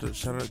 Shout out to the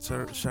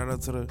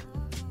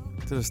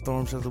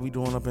storm shelter we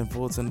doing up in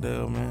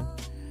Fultondale, man.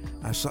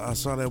 I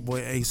saw that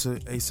boy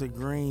Asa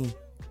Green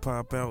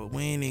pop out.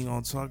 We ain't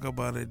gonna talk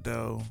about it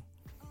though.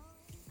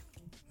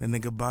 That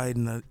nigga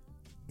Biden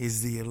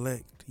is the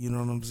elect. You know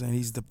what I'm saying?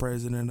 He's the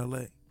president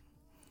elect.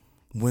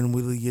 When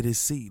will he get his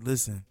seat?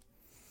 Listen,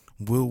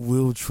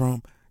 will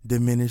Trump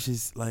diminish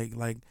his like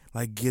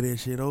get that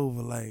shit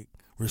over like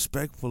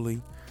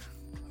respectfully?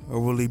 Or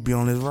will he be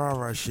on his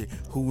rah-rah shit?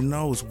 Who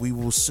knows? We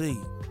will see.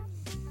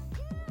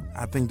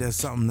 I think that's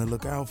something to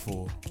look out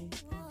for.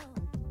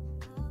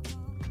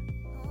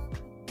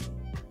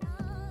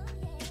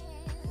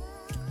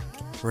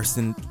 Rest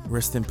in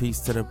peace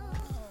to the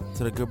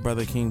good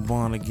brother King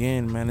Von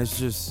again, man. It's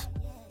just,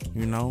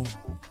 you know,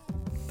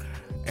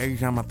 every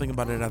time I think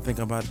about it, I think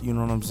about, you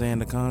know what I'm saying,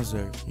 the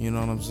concert. You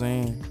know what I'm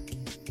saying?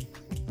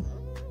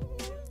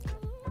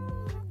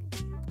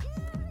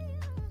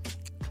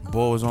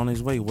 Boy was on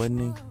his way,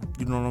 wasn't he?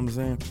 You know what I'm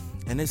saying?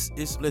 And it's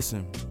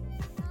listen,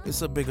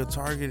 it's a bigger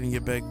target in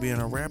your back being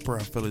a rapper,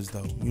 I feel as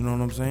though. You know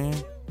what I'm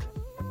saying?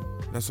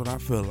 That's what I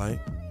feel like.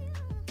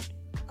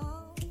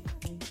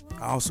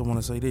 I also want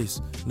to say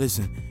this.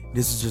 Listen,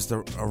 this is just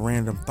a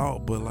random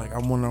thought, but like I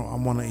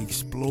wanna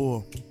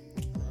explore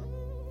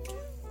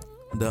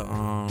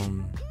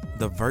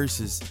the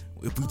verses.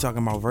 If we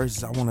talking about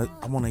verses, I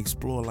wanna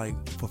explore, like,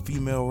 for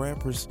female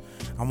rappers,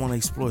 I wanna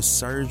explore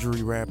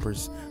surgery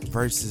rappers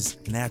versus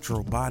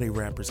natural body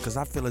rappers, because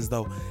I feel as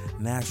though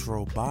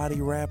natural body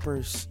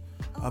rappers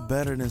are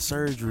better than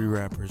surgery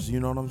rappers.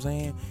 You know what I'm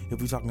saying?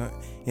 If we talking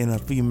in a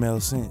female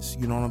sense,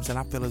 you know what I'm saying?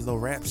 I feel as though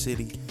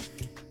Rhapsody,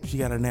 she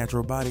got a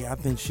natural body. I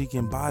think she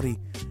can body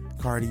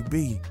Cardi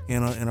B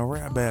in a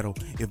rap battle.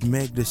 If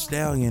Meg Thee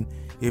Stallion,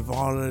 if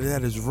all of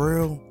that is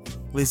real,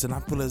 listen,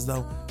 I feel as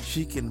though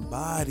she can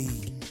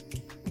body.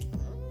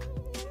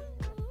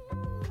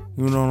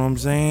 You know what I'm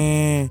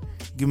saying?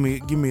 Give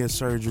me a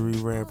surgery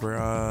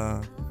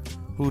rapper.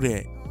 Who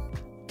that?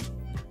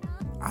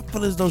 I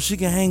feel as though she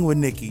can hang with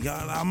Nicki.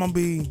 Y'all, I'm gonna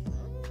be.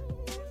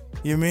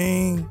 You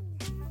mean?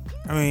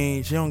 I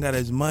mean, she don't got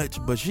as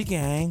much, but she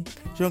can hang.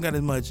 She don't got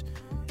as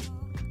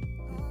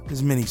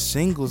many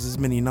singles, as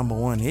many number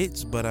one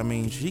hits, but I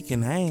mean, she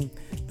can hang.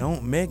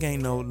 Meg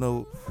ain't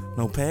no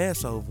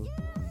Passover.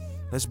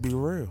 Let's be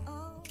real.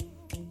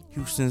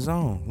 Houston's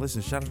on.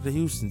 Listen, shout out to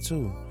Houston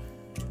too.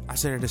 I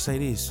said it to say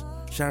this.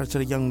 Shout out to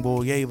the young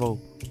boy Yavo.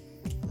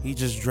 He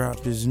just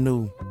dropped his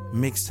new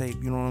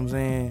mixtape, you know what I'm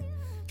saying?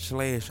 /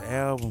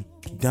 album.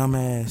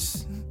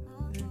 Dumbass.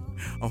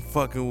 I'm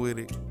fucking with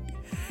it.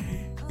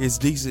 It's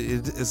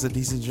decent. It's a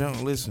decent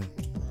jump. Listen.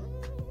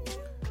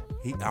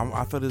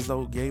 I feel as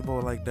though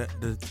Yavo like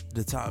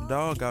the top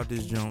dog out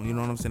this joint. You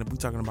know what I'm saying? If we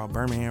talking about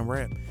Birmingham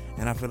rap,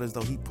 and I feel as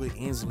though he put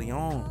Inslee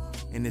on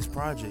in this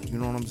project. You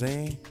know what I'm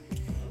saying?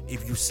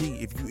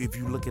 If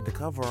you look at the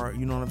cover art,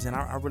 you know what I'm saying?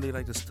 I really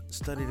like to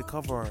study the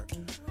cover art,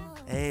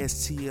 as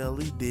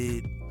TLE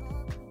did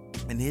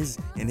in his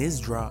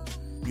drop.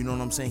 You know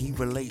what I'm saying? He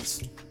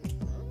relates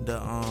the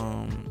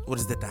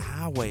the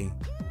highway,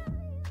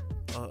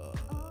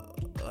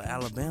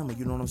 Alabama.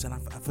 You know what I'm saying?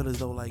 I feel as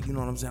though, like, you know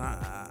what I'm saying?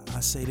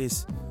 I say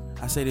this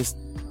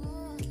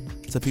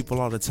to people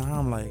all the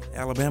time. Like,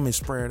 Alabama is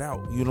spread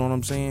out. You know what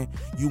I'm saying?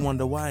 You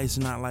wonder why it's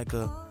not like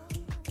an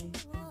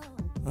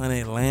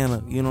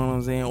Atlanta, you know what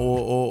I'm saying,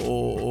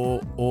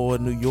 or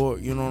New York,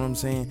 you know what I'm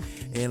saying?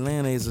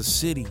 Atlanta is a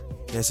city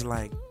that's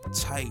like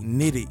tight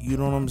knitted, you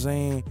know what I'm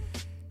saying?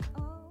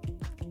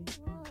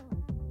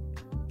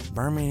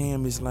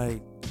 Birmingham is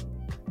like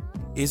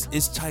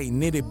it's tight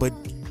knitted, but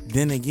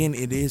then again,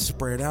 it is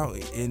spread out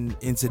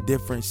into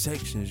different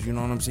sections. You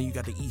know what I'm saying? You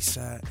got the east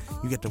side,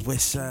 you got the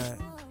west side,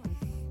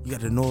 you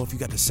got the north, you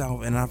got the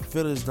south, and I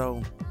feel as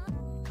though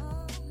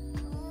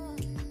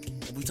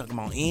if we talking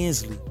about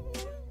Inslee,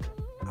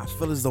 I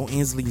feel as though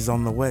Inslee is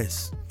on the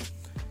west.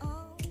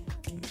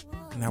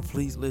 Now,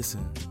 please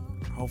listen.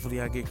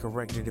 Hopefully, I get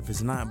corrected if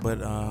it's not,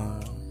 but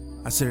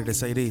I said to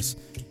say this: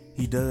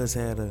 he does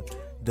have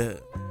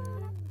the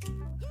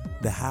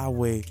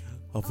highway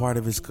a part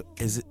of his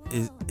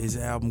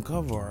album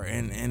cover art,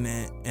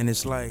 and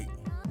it's like,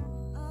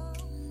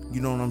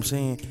 you know what I'm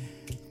saying?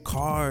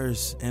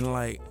 Cars and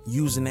like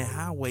using that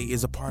highway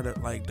is a part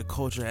of like the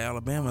culture of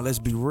Alabama. Let's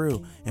be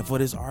real. And for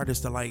this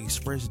artist to like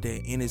express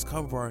that in his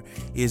cover art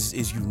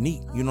is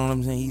unique. You know what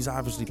I'm saying? He's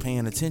obviously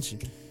paying attention,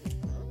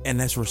 and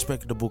that's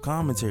respectable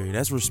commentary.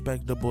 That's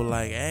respectable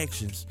like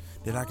actions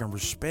that I can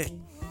respect.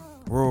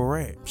 Real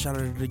rap. Shout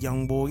out to the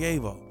young boy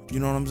Yavo. You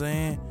know what I'm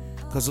saying?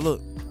 Cause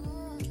look,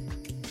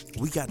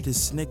 we got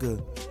this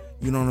nigga,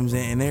 you know what I'm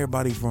saying, and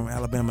everybody from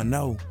Alabama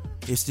know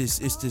it's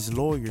this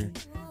lawyer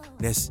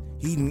that's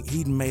he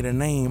made a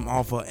name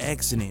off of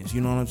accidents, you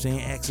know what I'm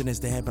saying? Accidents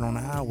that happen on the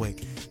highway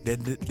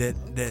that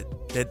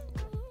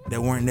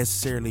weren't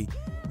necessarily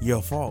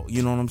your fault,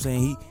 you know what I'm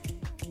saying?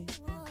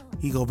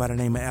 He go by the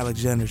name of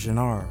Alexander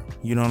Shenard,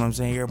 you know what I'm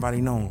saying?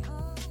 Everybody know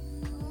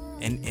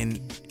him.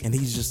 And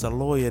he's just a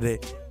lawyer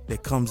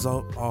that comes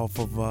off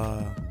of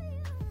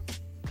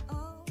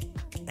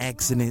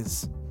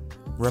accidents,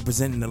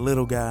 representing the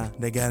little guy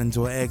that got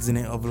into an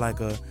accident of like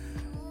a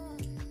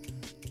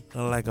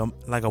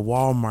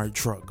Walmart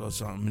truck or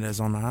something that's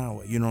on the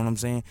highway. You know what I'm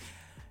saying?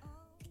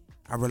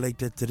 I relate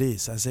that to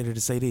this. I said it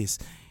to say this.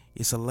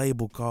 It's a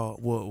label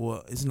called,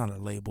 well, it's not a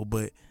label,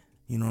 but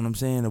you know what I'm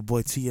saying? The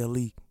boy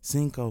TLE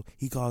Cinco,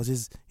 he calls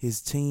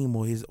his team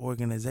or his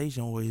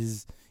organization or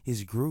his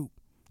group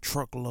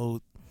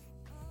Truckload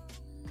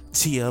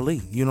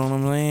TLE. You know what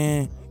I'm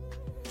saying?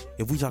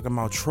 If we talking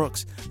about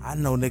trucks, I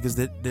know niggas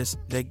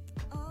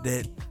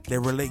that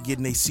relate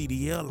getting their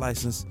CDL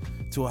license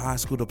to a high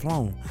school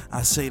diploma.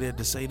 I say that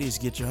to say this: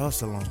 get your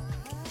hustle on.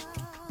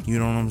 You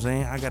know what I'm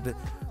saying? I got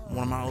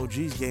one of my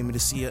OGs gave me the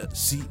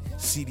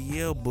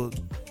CDL book.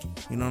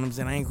 You know what I'm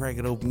saying? I ain't crack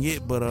it open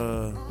yet, but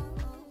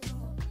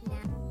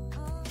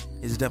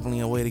it's definitely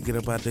a way to get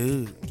up out the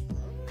hood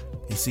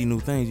and see new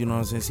things. You know what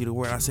I'm saying? See the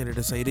world. I said it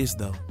to say this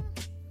though.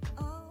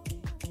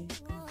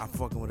 I'm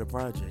fucking with a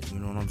project. You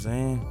know what I'm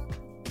saying?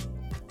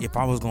 If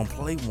I was gonna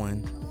play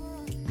one,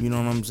 you know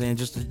what I'm saying?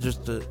 Just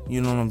to, you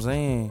know what I'm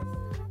saying?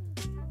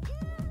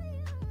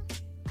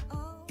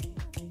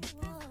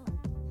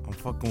 I'm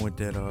fucking with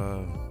that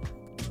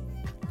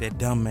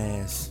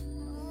dumbass.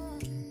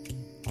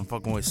 I'm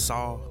fucking with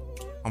Saw.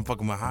 I'm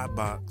fucking with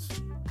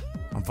Hotbox.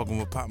 I'm fucking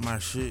with Pop My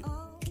Shit.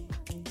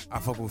 I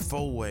fuck with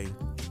Four-Way.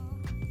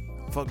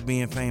 Fuck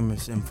Being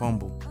Famous and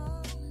Fumble.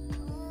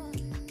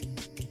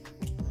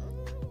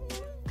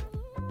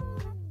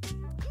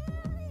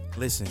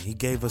 Listen, he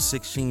gave us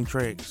 16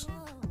 tracks.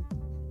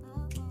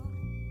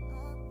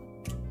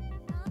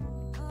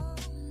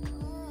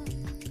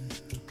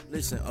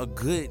 Listen, a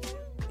good,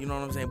 you know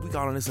what I'm saying? We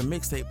calling this a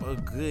mixtape,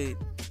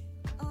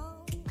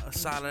 a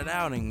solid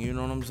outing, you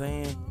know what I'm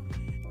saying?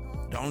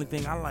 The only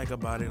thing I like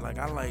about it, like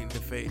I like the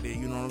fact that,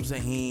 you know what I'm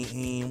saying,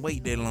 he ain't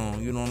wait that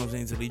long, you know what I'm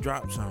saying, till he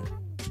dropped something.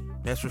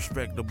 That's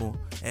respectable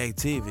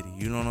activity,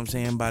 you know what I'm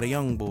saying, by the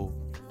young bull.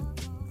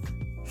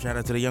 Shout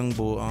out to the young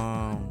bull.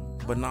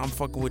 But no, I'm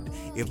fucking with,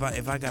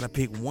 if I gotta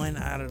pick one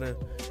out of the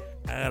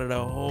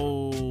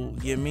whole, you know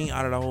what I mean,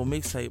 out of the whole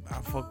mixtape,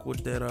 I fuck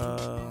with that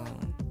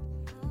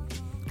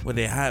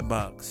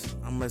Hotbox.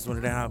 I'm messing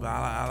with that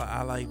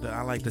Hotbox.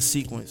 I like the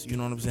sequence, you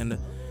know what I'm saying,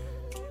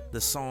 the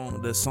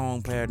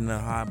song pattern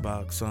of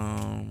Hotbox.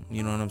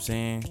 You know what I'm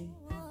saying?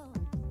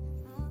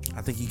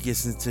 I think he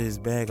gets into his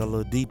bag a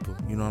little deeper,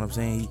 you know what I'm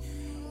saying?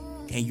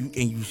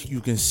 You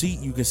can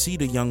see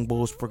the young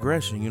bull's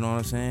progression, you know what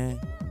I'm saying?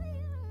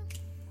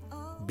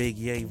 Big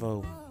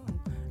Yavo.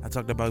 I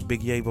talked about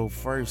Big Yavo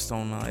first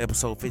on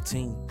episode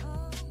 15.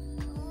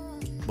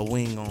 But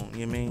we ain't gonna,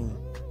 you know what I mean?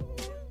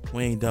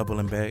 We ain't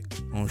doubling back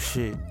on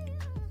shit.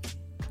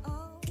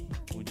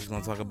 We just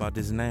gonna talk about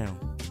this now.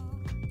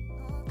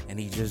 And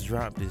he just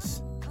dropped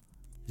this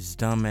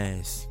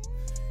dumbass.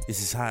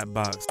 This is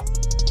Hotbox.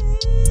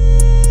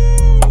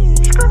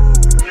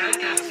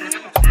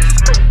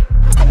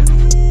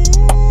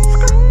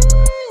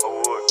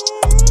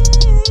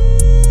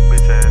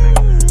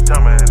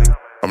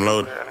 I'm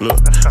loaded. Look,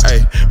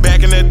 hey,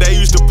 back in the day,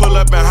 used to pull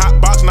up in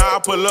Hotbox. Now I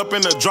pull up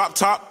in the drop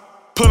top.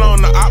 Put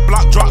on the op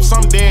block, drop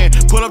some, then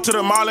pull up to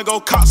the mall and go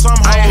cop some.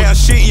 I ain't have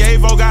shit,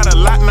 Yavo got a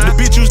lot now. The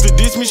bitch used to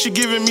diss me, she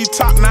giving me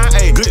top 9.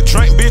 Ayy, good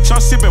drink, bitch,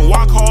 I'm sipping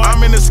walk hard.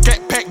 I'm in the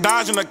scat pack,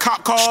 dodging the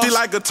cop cars. Still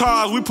like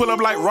guitars, we pull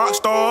up like rock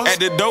stars. At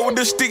the door with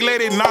the stick,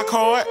 lady knock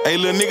hard. Ayy,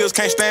 little niggas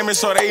can't stand me,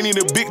 so they need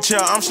a big chair.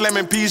 I'm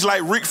slamming peas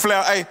like Ric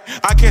Flair. Ayy,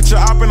 I catch a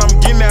op and I'm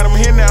getting at them,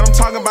 hitting at them.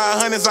 Talking about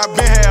hundreds, I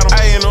been had them.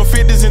 Ayy, and on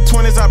 50s and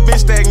 20s, I been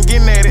stacking,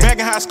 getting at it. Back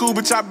in high school,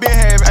 bitch, I been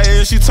having.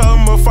 Ayy, she told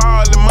me before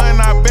all the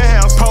money I been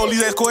house.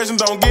 Police ask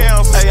questions, don't get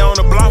answers. Ayy, on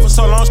the block for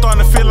so long,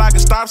 starting to feel like a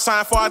star. stop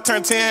sign before I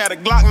turn 10, had a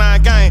Glock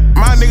 9 gang.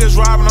 My niggas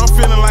robbing, I'm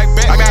feeling like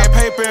Batman. I got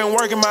paper and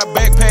work in my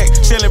backpack,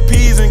 selling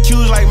P's and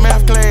Q's like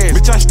math class.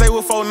 Bitch, I stay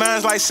with 4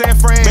 9s like San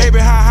Fran. Baby,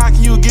 how high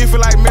can you get feel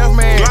like meth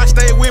man? Glock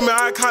stay with me,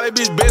 I call it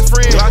bitch best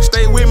friend. Glock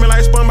stay with me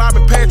like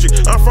SpongeBob and Patrick.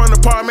 I'm from the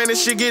park, man,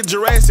 this shit get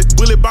Jurassic.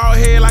 Bullet ball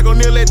head like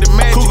O'Neal at the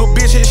Magic. Cougar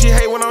bitch hit, she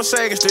hate when I'm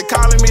sagging. Still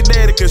calling me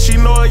daddy, cause she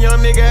know a young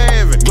nigga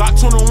having. Glock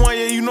 21,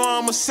 yeah, you know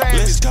I'm a savage.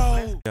 Let's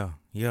go.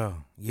 Yo,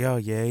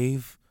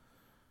 Yave.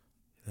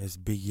 That's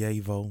Big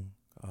Yavo,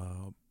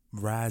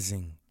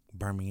 rising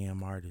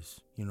Birmingham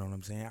artist. You know what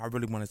I'm saying? I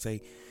really want to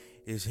say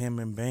it's him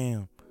and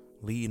Bam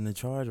leading the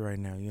charge right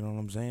now. You know what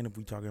I'm saying? If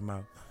we talking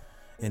about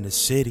in the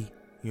city,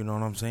 you know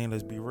what I'm saying?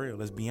 Let's be real.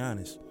 Let's be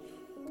honest.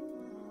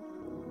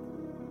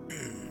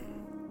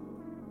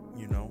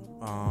 You know,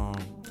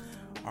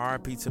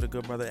 RIP to the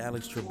good brother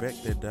Alex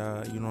Trebek that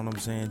died. You know what I'm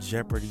saying?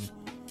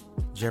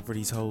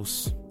 Jeopardy's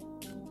host.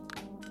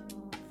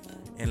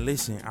 And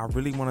listen, I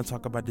really want to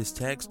talk about this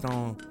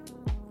Taxstone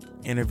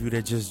interview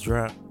that just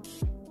dropped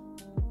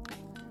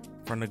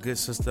from the good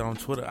sister on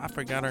Twitter. I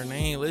forgot her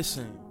name.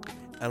 Listen,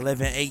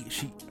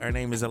 11-8. Her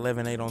name is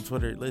 11-8 on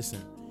Twitter. Listen,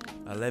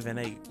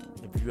 11-8.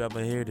 If you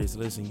ever hear this,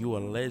 listen, you a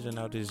legend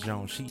out this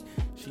Jones. She.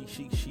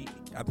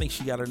 I think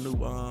she got a new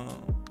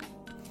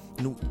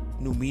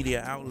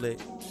media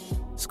outlet.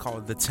 It's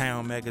called The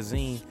Town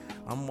Magazine.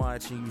 I'm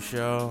watching you,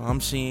 Shaw. I'm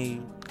seeing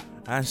you.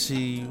 I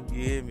see you.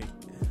 You hear me?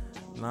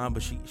 Nah,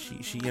 but she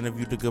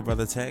interviewed the good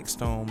brother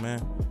Taxstone,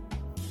 man.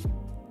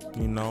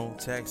 You know,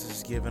 Tax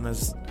is giving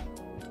us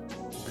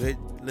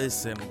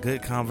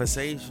good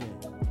conversation.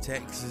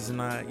 Tax is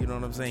not, you know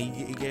what I'm saying?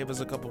 He gave us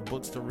a couple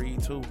books to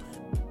read too.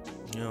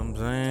 You know what I'm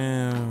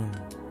saying?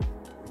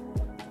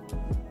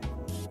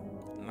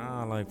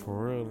 Nah, like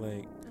for real,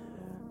 like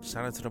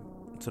shout out to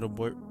the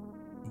boy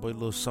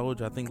Lil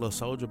Soldier. I think Lil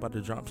Soldier about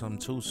to drop something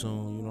too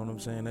soon. You know what I'm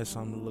saying? That's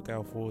something to look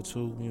out for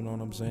too. You know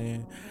what I'm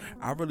saying?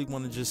 I really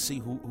want to just see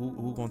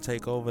who gonna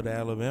take over the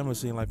Alabama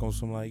scene, like on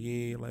some like,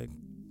 yeah, like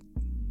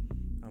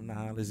I'm the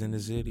hottest in the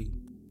city.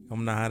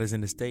 I'm the hottest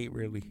in the state,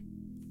 really.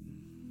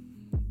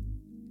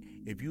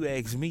 If you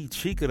ask me,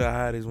 Chica the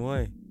hottest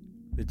one.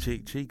 The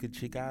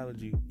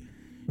Chicology.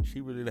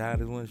 She really the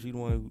hottest one. She the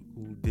one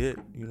who did.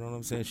 You know what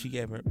I'm saying? She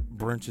having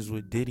brunches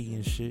with Diddy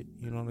and shit.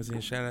 You know what I'm saying?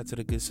 Shout out to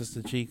the good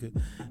sister Chica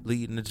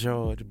leading the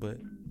charge. But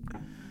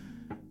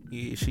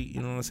yeah, she,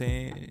 you know what I'm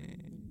saying?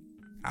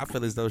 I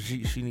feel as though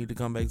she need to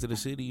come back to the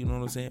city. You know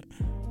what I'm saying?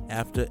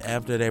 After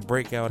that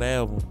breakout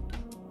album,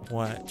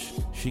 watch.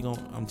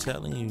 I'm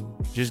telling you,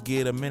 just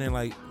get a minute,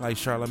 like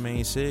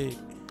Charlamagne said.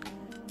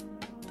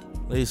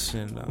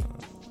 Listen,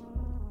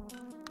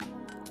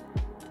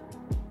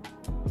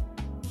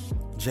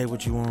 Jay,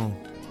 what you on?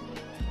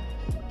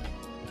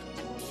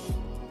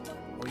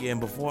 Oh yeah, and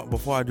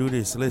before I do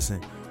this,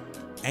 listen,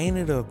 ain't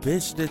it a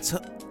bitch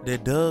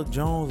that Doug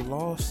Jones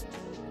lost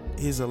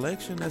his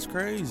election? That's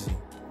crazy.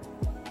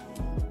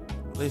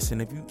 Listen,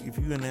 if you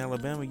in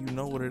Alabama, you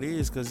know what it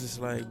is, cause it's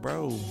like,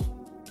 bro,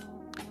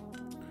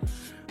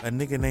 a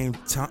nigga named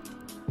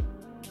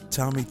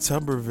Tommy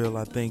Tuberville,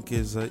 I think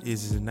is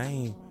his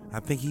name. I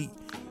think he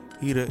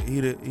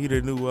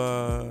the new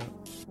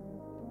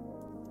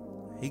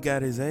he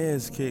got his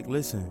ass kicked.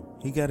 Listen,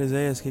 he got his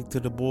ass kicked to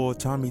the boy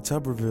Tommy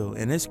Tuberville,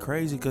 and it's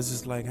crazy because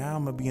it's like, how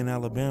I'm gonna be in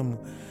Alabama?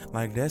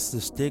 Like, that's the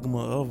stigma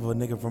of a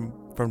nigga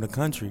from the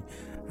country.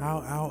 How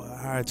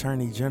our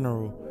attorney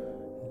general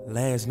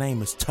last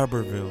name is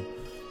Tuberville?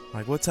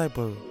 Like, what type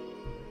of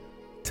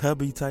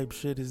tubby type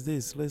shit is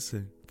this?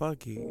 Listen,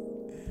 fuck it.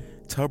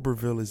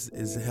 Tuberville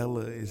is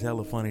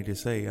hella funny to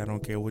say. I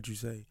don't care what you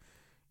say.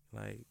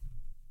 Like,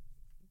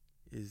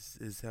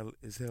 it's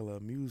hella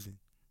amusing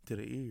to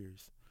the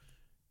ears.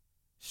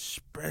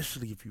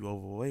 Especially if you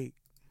overweight.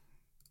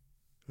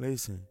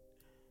 Listen,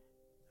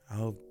 I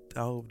hope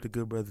the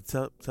good brother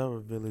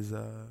Tuberville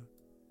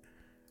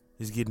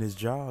is getting his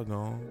jog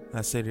on.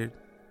 I said it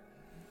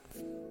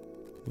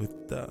with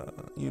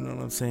you know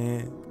what I'm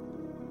saying,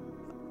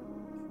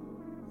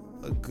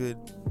 a good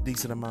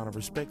decent amount of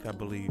respect, I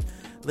believe.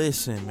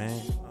 Listen,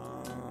 man,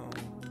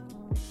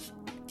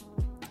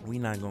 we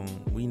not gonna,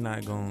 you know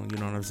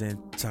what I'm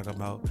saying, talk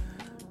about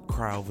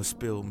cry over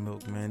spilled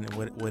milk, man.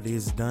 What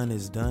is done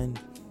is done.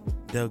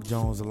 Doug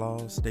Jones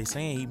lost. They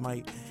saying he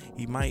might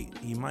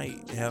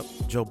have,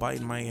 Joe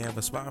Biden might have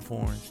a spot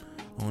for him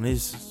on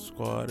his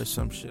squad or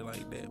some shit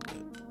like that.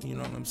 But you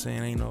know what I'm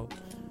saying? Ain't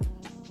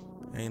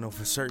no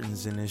for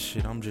certains in this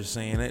shit. I'm just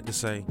saying that to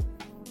say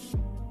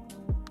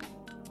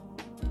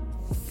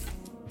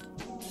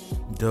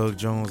Doug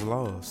Jones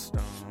lost.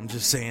 I'm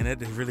just saying that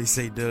to really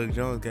say Doug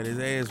Jones got his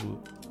ass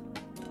whooped.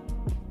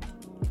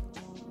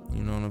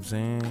 You know what I'm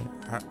saying?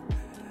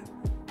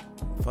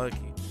 Fuck it.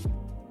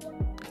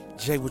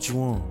 Jay, what you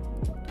want?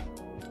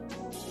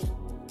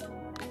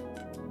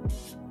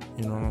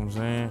 You know what I'm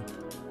saying?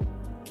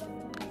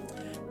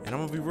 And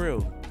I'm gonna be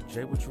real.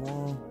 Jay, what you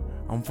want?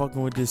 I'm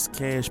fucking with this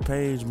Cash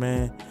Page,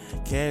 man.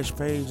 Cash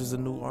Page is a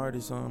new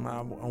artist.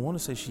 I want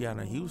to say she out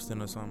in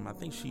Houston or something. I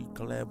think she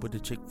collabed with the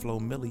chick Flo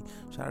Milli.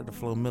 Shout out to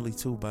Flo Milli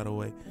too, by the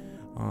way.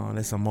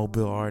 That's a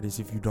Mobile artist.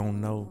 If you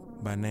don't know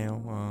by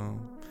now,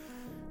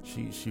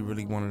 she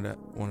really one of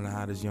the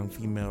hottest young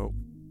female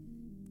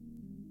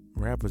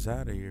rappers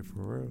out of here,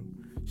 for real.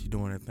 She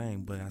doing her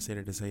thing. But I said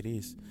it to say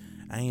this: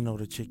 I ain't know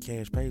the chick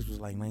Cash Pace was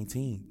like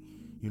 19.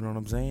 You know what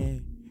I'm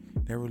saying?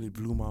 That really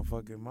blew my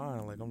fucking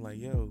mind. Like, I'm like,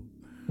 yo,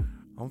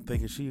 I'm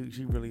thinking she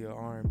really a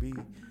R&B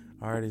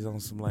artist on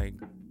some, like,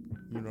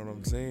 you know what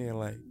I'm saying?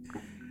 Like,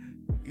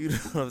 you know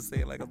what I'm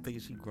saying? Like, I'm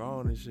thinking she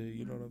grown and shit.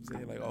 You know what I'm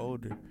saying? Like,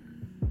 older.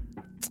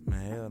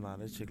 Man, hell nah,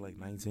 this chick like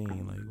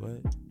 19. Like,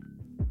 what?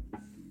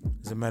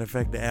 As a matter of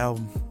fact,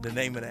 the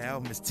name of the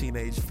album is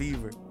Teenage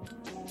Fever.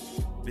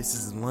 This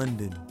is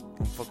London.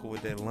 I'm fucking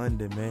with that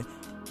London, man.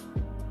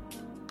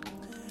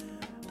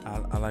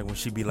 I like when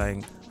she be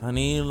like, I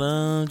need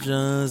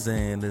luncheons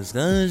and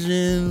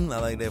discussion. I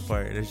like that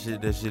part. That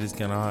shit is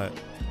kind of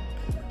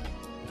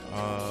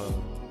hot.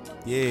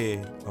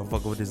 Yeah, I'm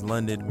fucking with this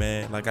London,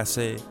 man. Like I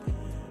said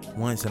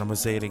once, and I'm gonna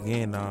say it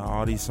again.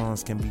 All these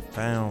songs can be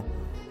found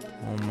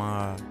on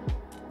my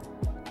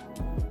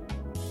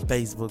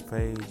Facebook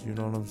page. You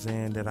know what I'm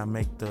saying? That I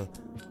make the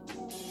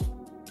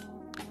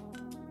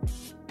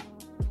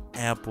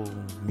Apple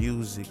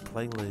Music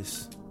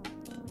playlist,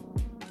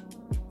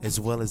 as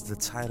well as the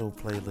title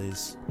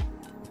playlist.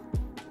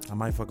 I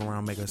might fuck around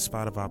and make a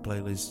Spotify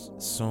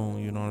playlist soon,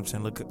 you know what I'm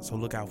saying?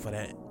 Look out for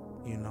that,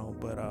 you know.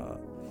 But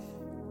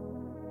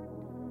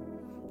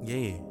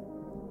yeah,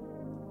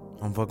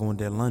 I'm fucking with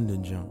that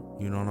London jump,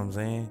 you know what I'm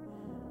saying?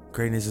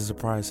 Greatness is a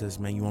process,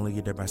 man. You only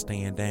get there by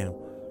staying down.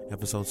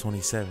 Episode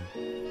 27.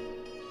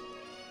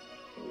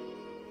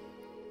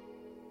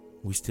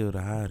 We still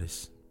the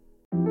hottest.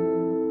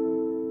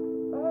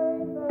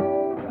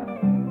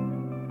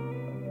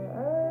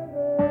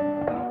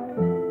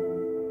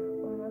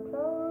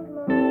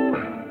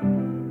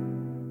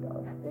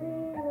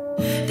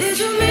 Did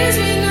you miss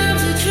me enough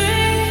to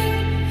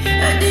drink?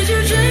 Or did you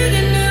drink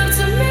enough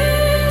to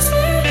miss me?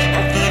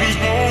 I bet it's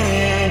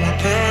more with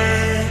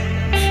pain.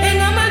 And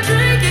I'ma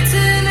drink it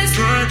till it's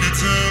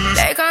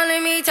They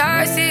calling me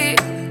toxic,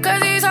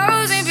 cause these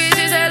hoes and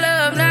bitches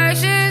hella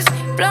obnoxious.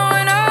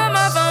 Blowing up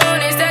my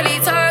phone and steady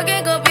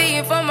talking,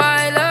 competing for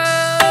my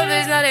love.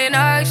 It's not an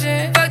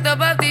auction. Fucked up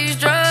off these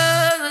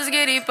drugs, let's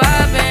get it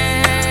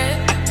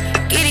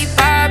poppin'. Get it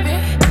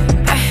poppin'.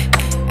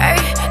 Ay,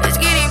 let's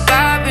get it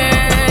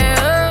poppin'.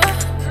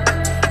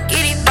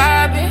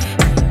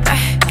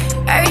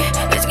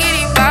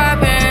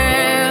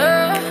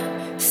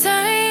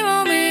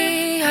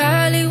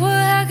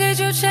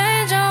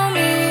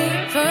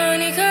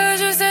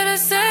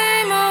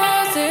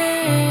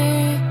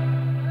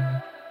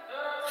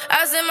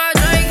 I said my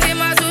drink, hit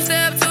my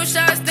two-step, 2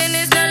 shots, then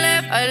it's done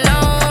left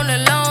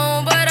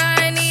alone, but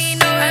I need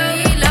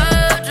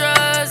love,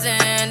 drugs,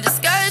 and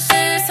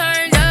discussions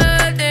turned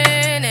up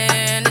then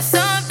into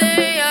something,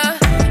 yeah.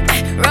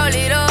 Roll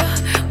it up,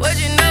 what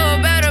you know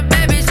about a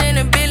bad bitch in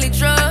a Billy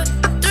truck?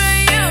 3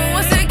 a.m.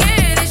 once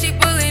again, and she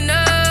pulling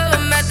up.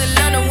 I'm at the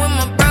London with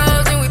my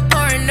bros, and we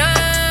pouring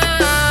up.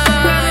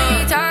 Calling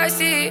me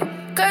toxic,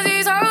 cause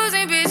these hoes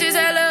and bitches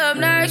hella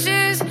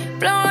obnoxious.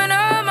 Blowing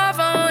up my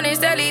phone and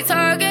steady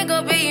talking,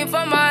 competing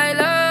for my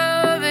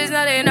love. It's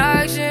not an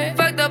auction.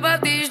 Fucked up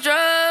off these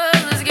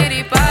drugs, let's get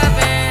it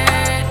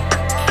poppin'.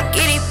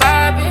 Get it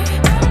poppin'.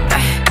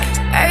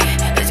 Ay,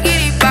 let's get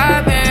it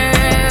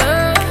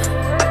poppin'.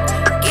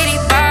 Get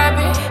it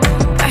poppin'.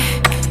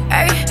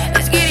 Ay,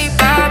 let's get it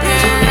poppin'.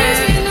 Did you miss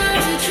me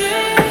enough to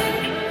drink?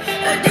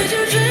 Or did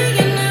you drink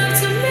enough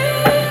to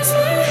miss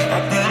me? I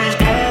bet it's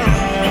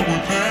more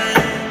with pain.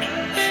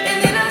 And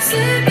then I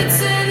sip it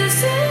till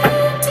it's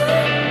empty.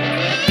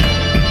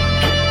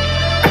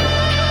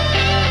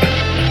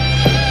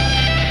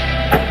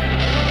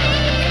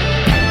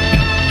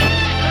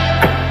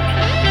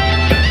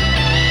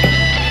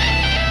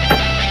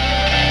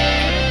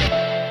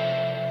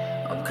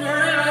 I'm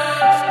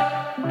curious,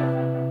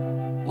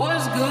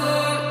 what's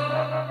good?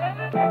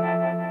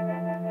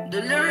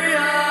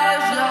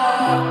 Delirious,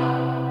 yeah.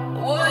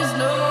 What's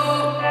new?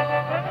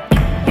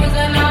 Was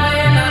I not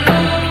in the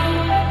loop?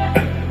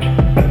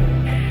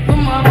 Put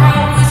my bro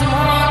with some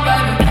hard,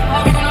 baby.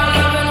 Hope you not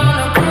loving on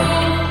the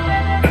crew,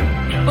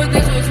 but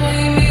this was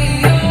between me and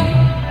you.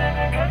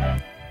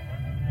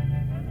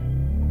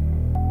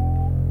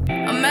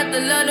 I'm at the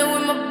London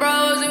with my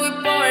bros and we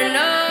pouring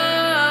up.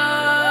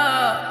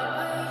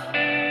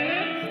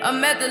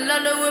 I'm at the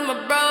London with my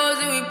bros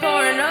and we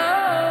pouring up.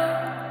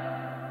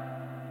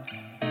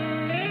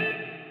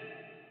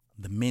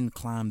 The men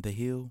climbed the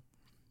hill,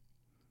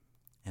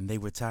 and they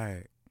were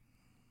tired.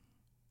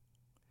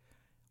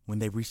 When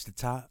they reached the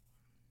top,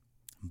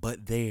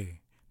 but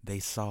there they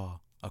saw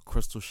a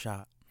crystal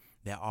shop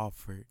that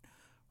offered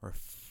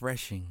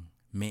refreshing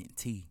mint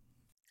tea.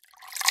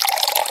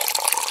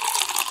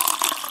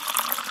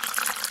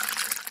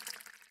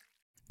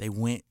 They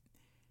went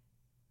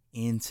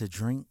in to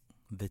drink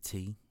the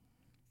tea,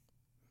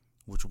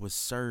 which was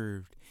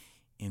served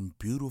in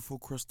beautiful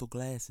crystal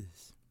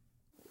glasses.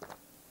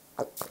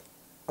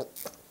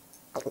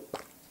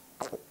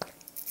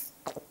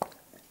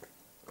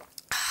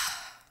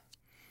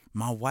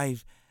 My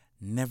wife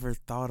Never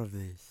thought of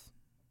this,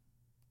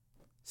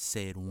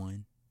 said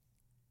one.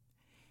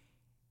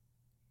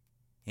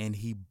 And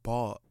he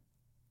bought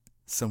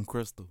some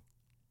crystal.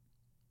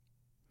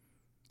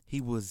 He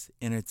was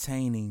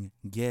entertaining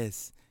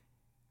guests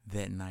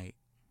that night,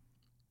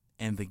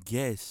 and the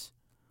guests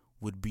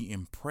would be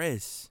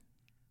impressed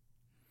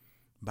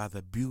by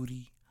the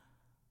beauty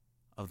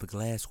of the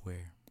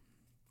glassware.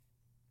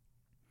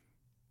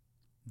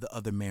 The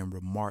other man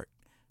remarked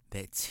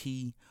that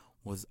tea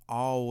was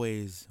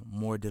always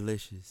more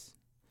delicious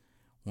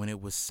when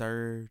it was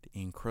served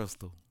in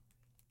crystal,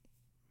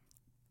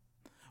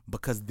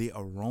 because the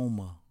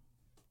aroma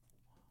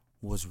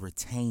was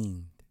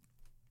retained.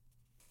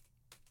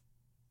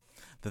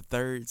 The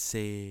third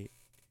said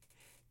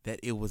that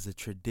it was a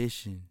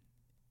tradition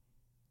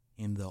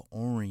in the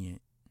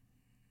Orient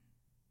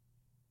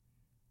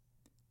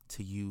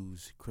to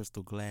use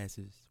crystal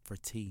glasses for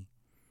tea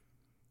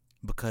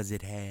because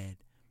it had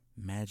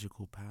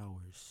magical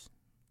powers.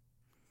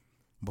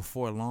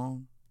 Before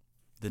long,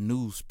 the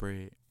news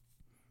spread,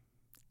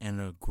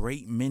 and a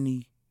great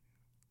many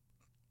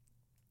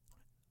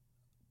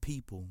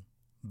people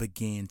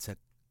began to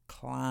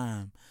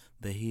climb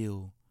the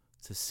hill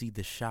to see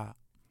the shop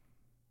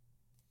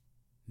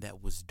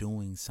that was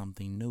doing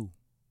something new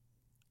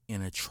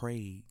in a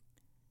trade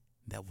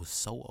that was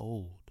so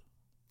old.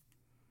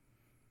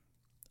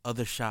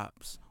 Other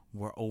shops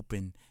were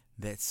open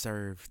that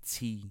served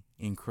tea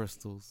in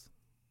crystals,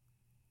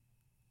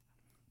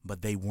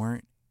 but they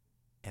weren't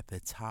at the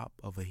top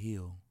of a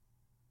hill,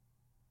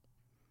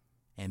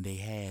 and they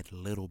had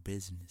little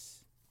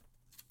business.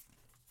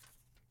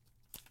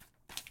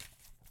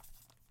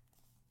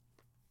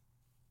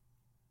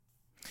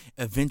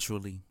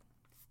 Eventually,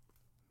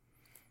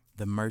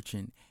 the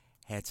merchant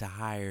had to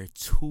hire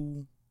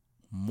 2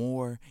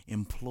 more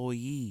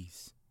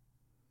employees.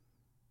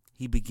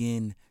 He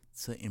began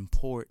to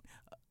import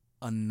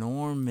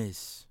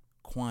enormous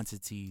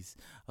quantities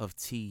of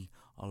tea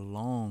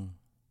along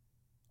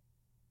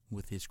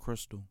with his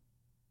crystal.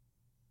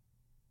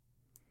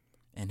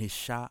 And his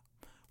shop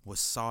was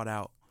sought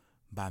out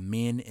by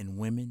men and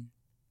women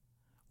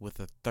with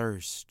a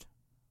thirst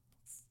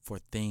for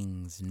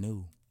things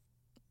new.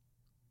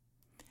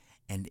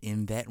 And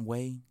in that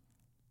way,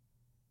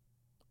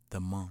 the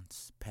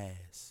months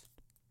passed.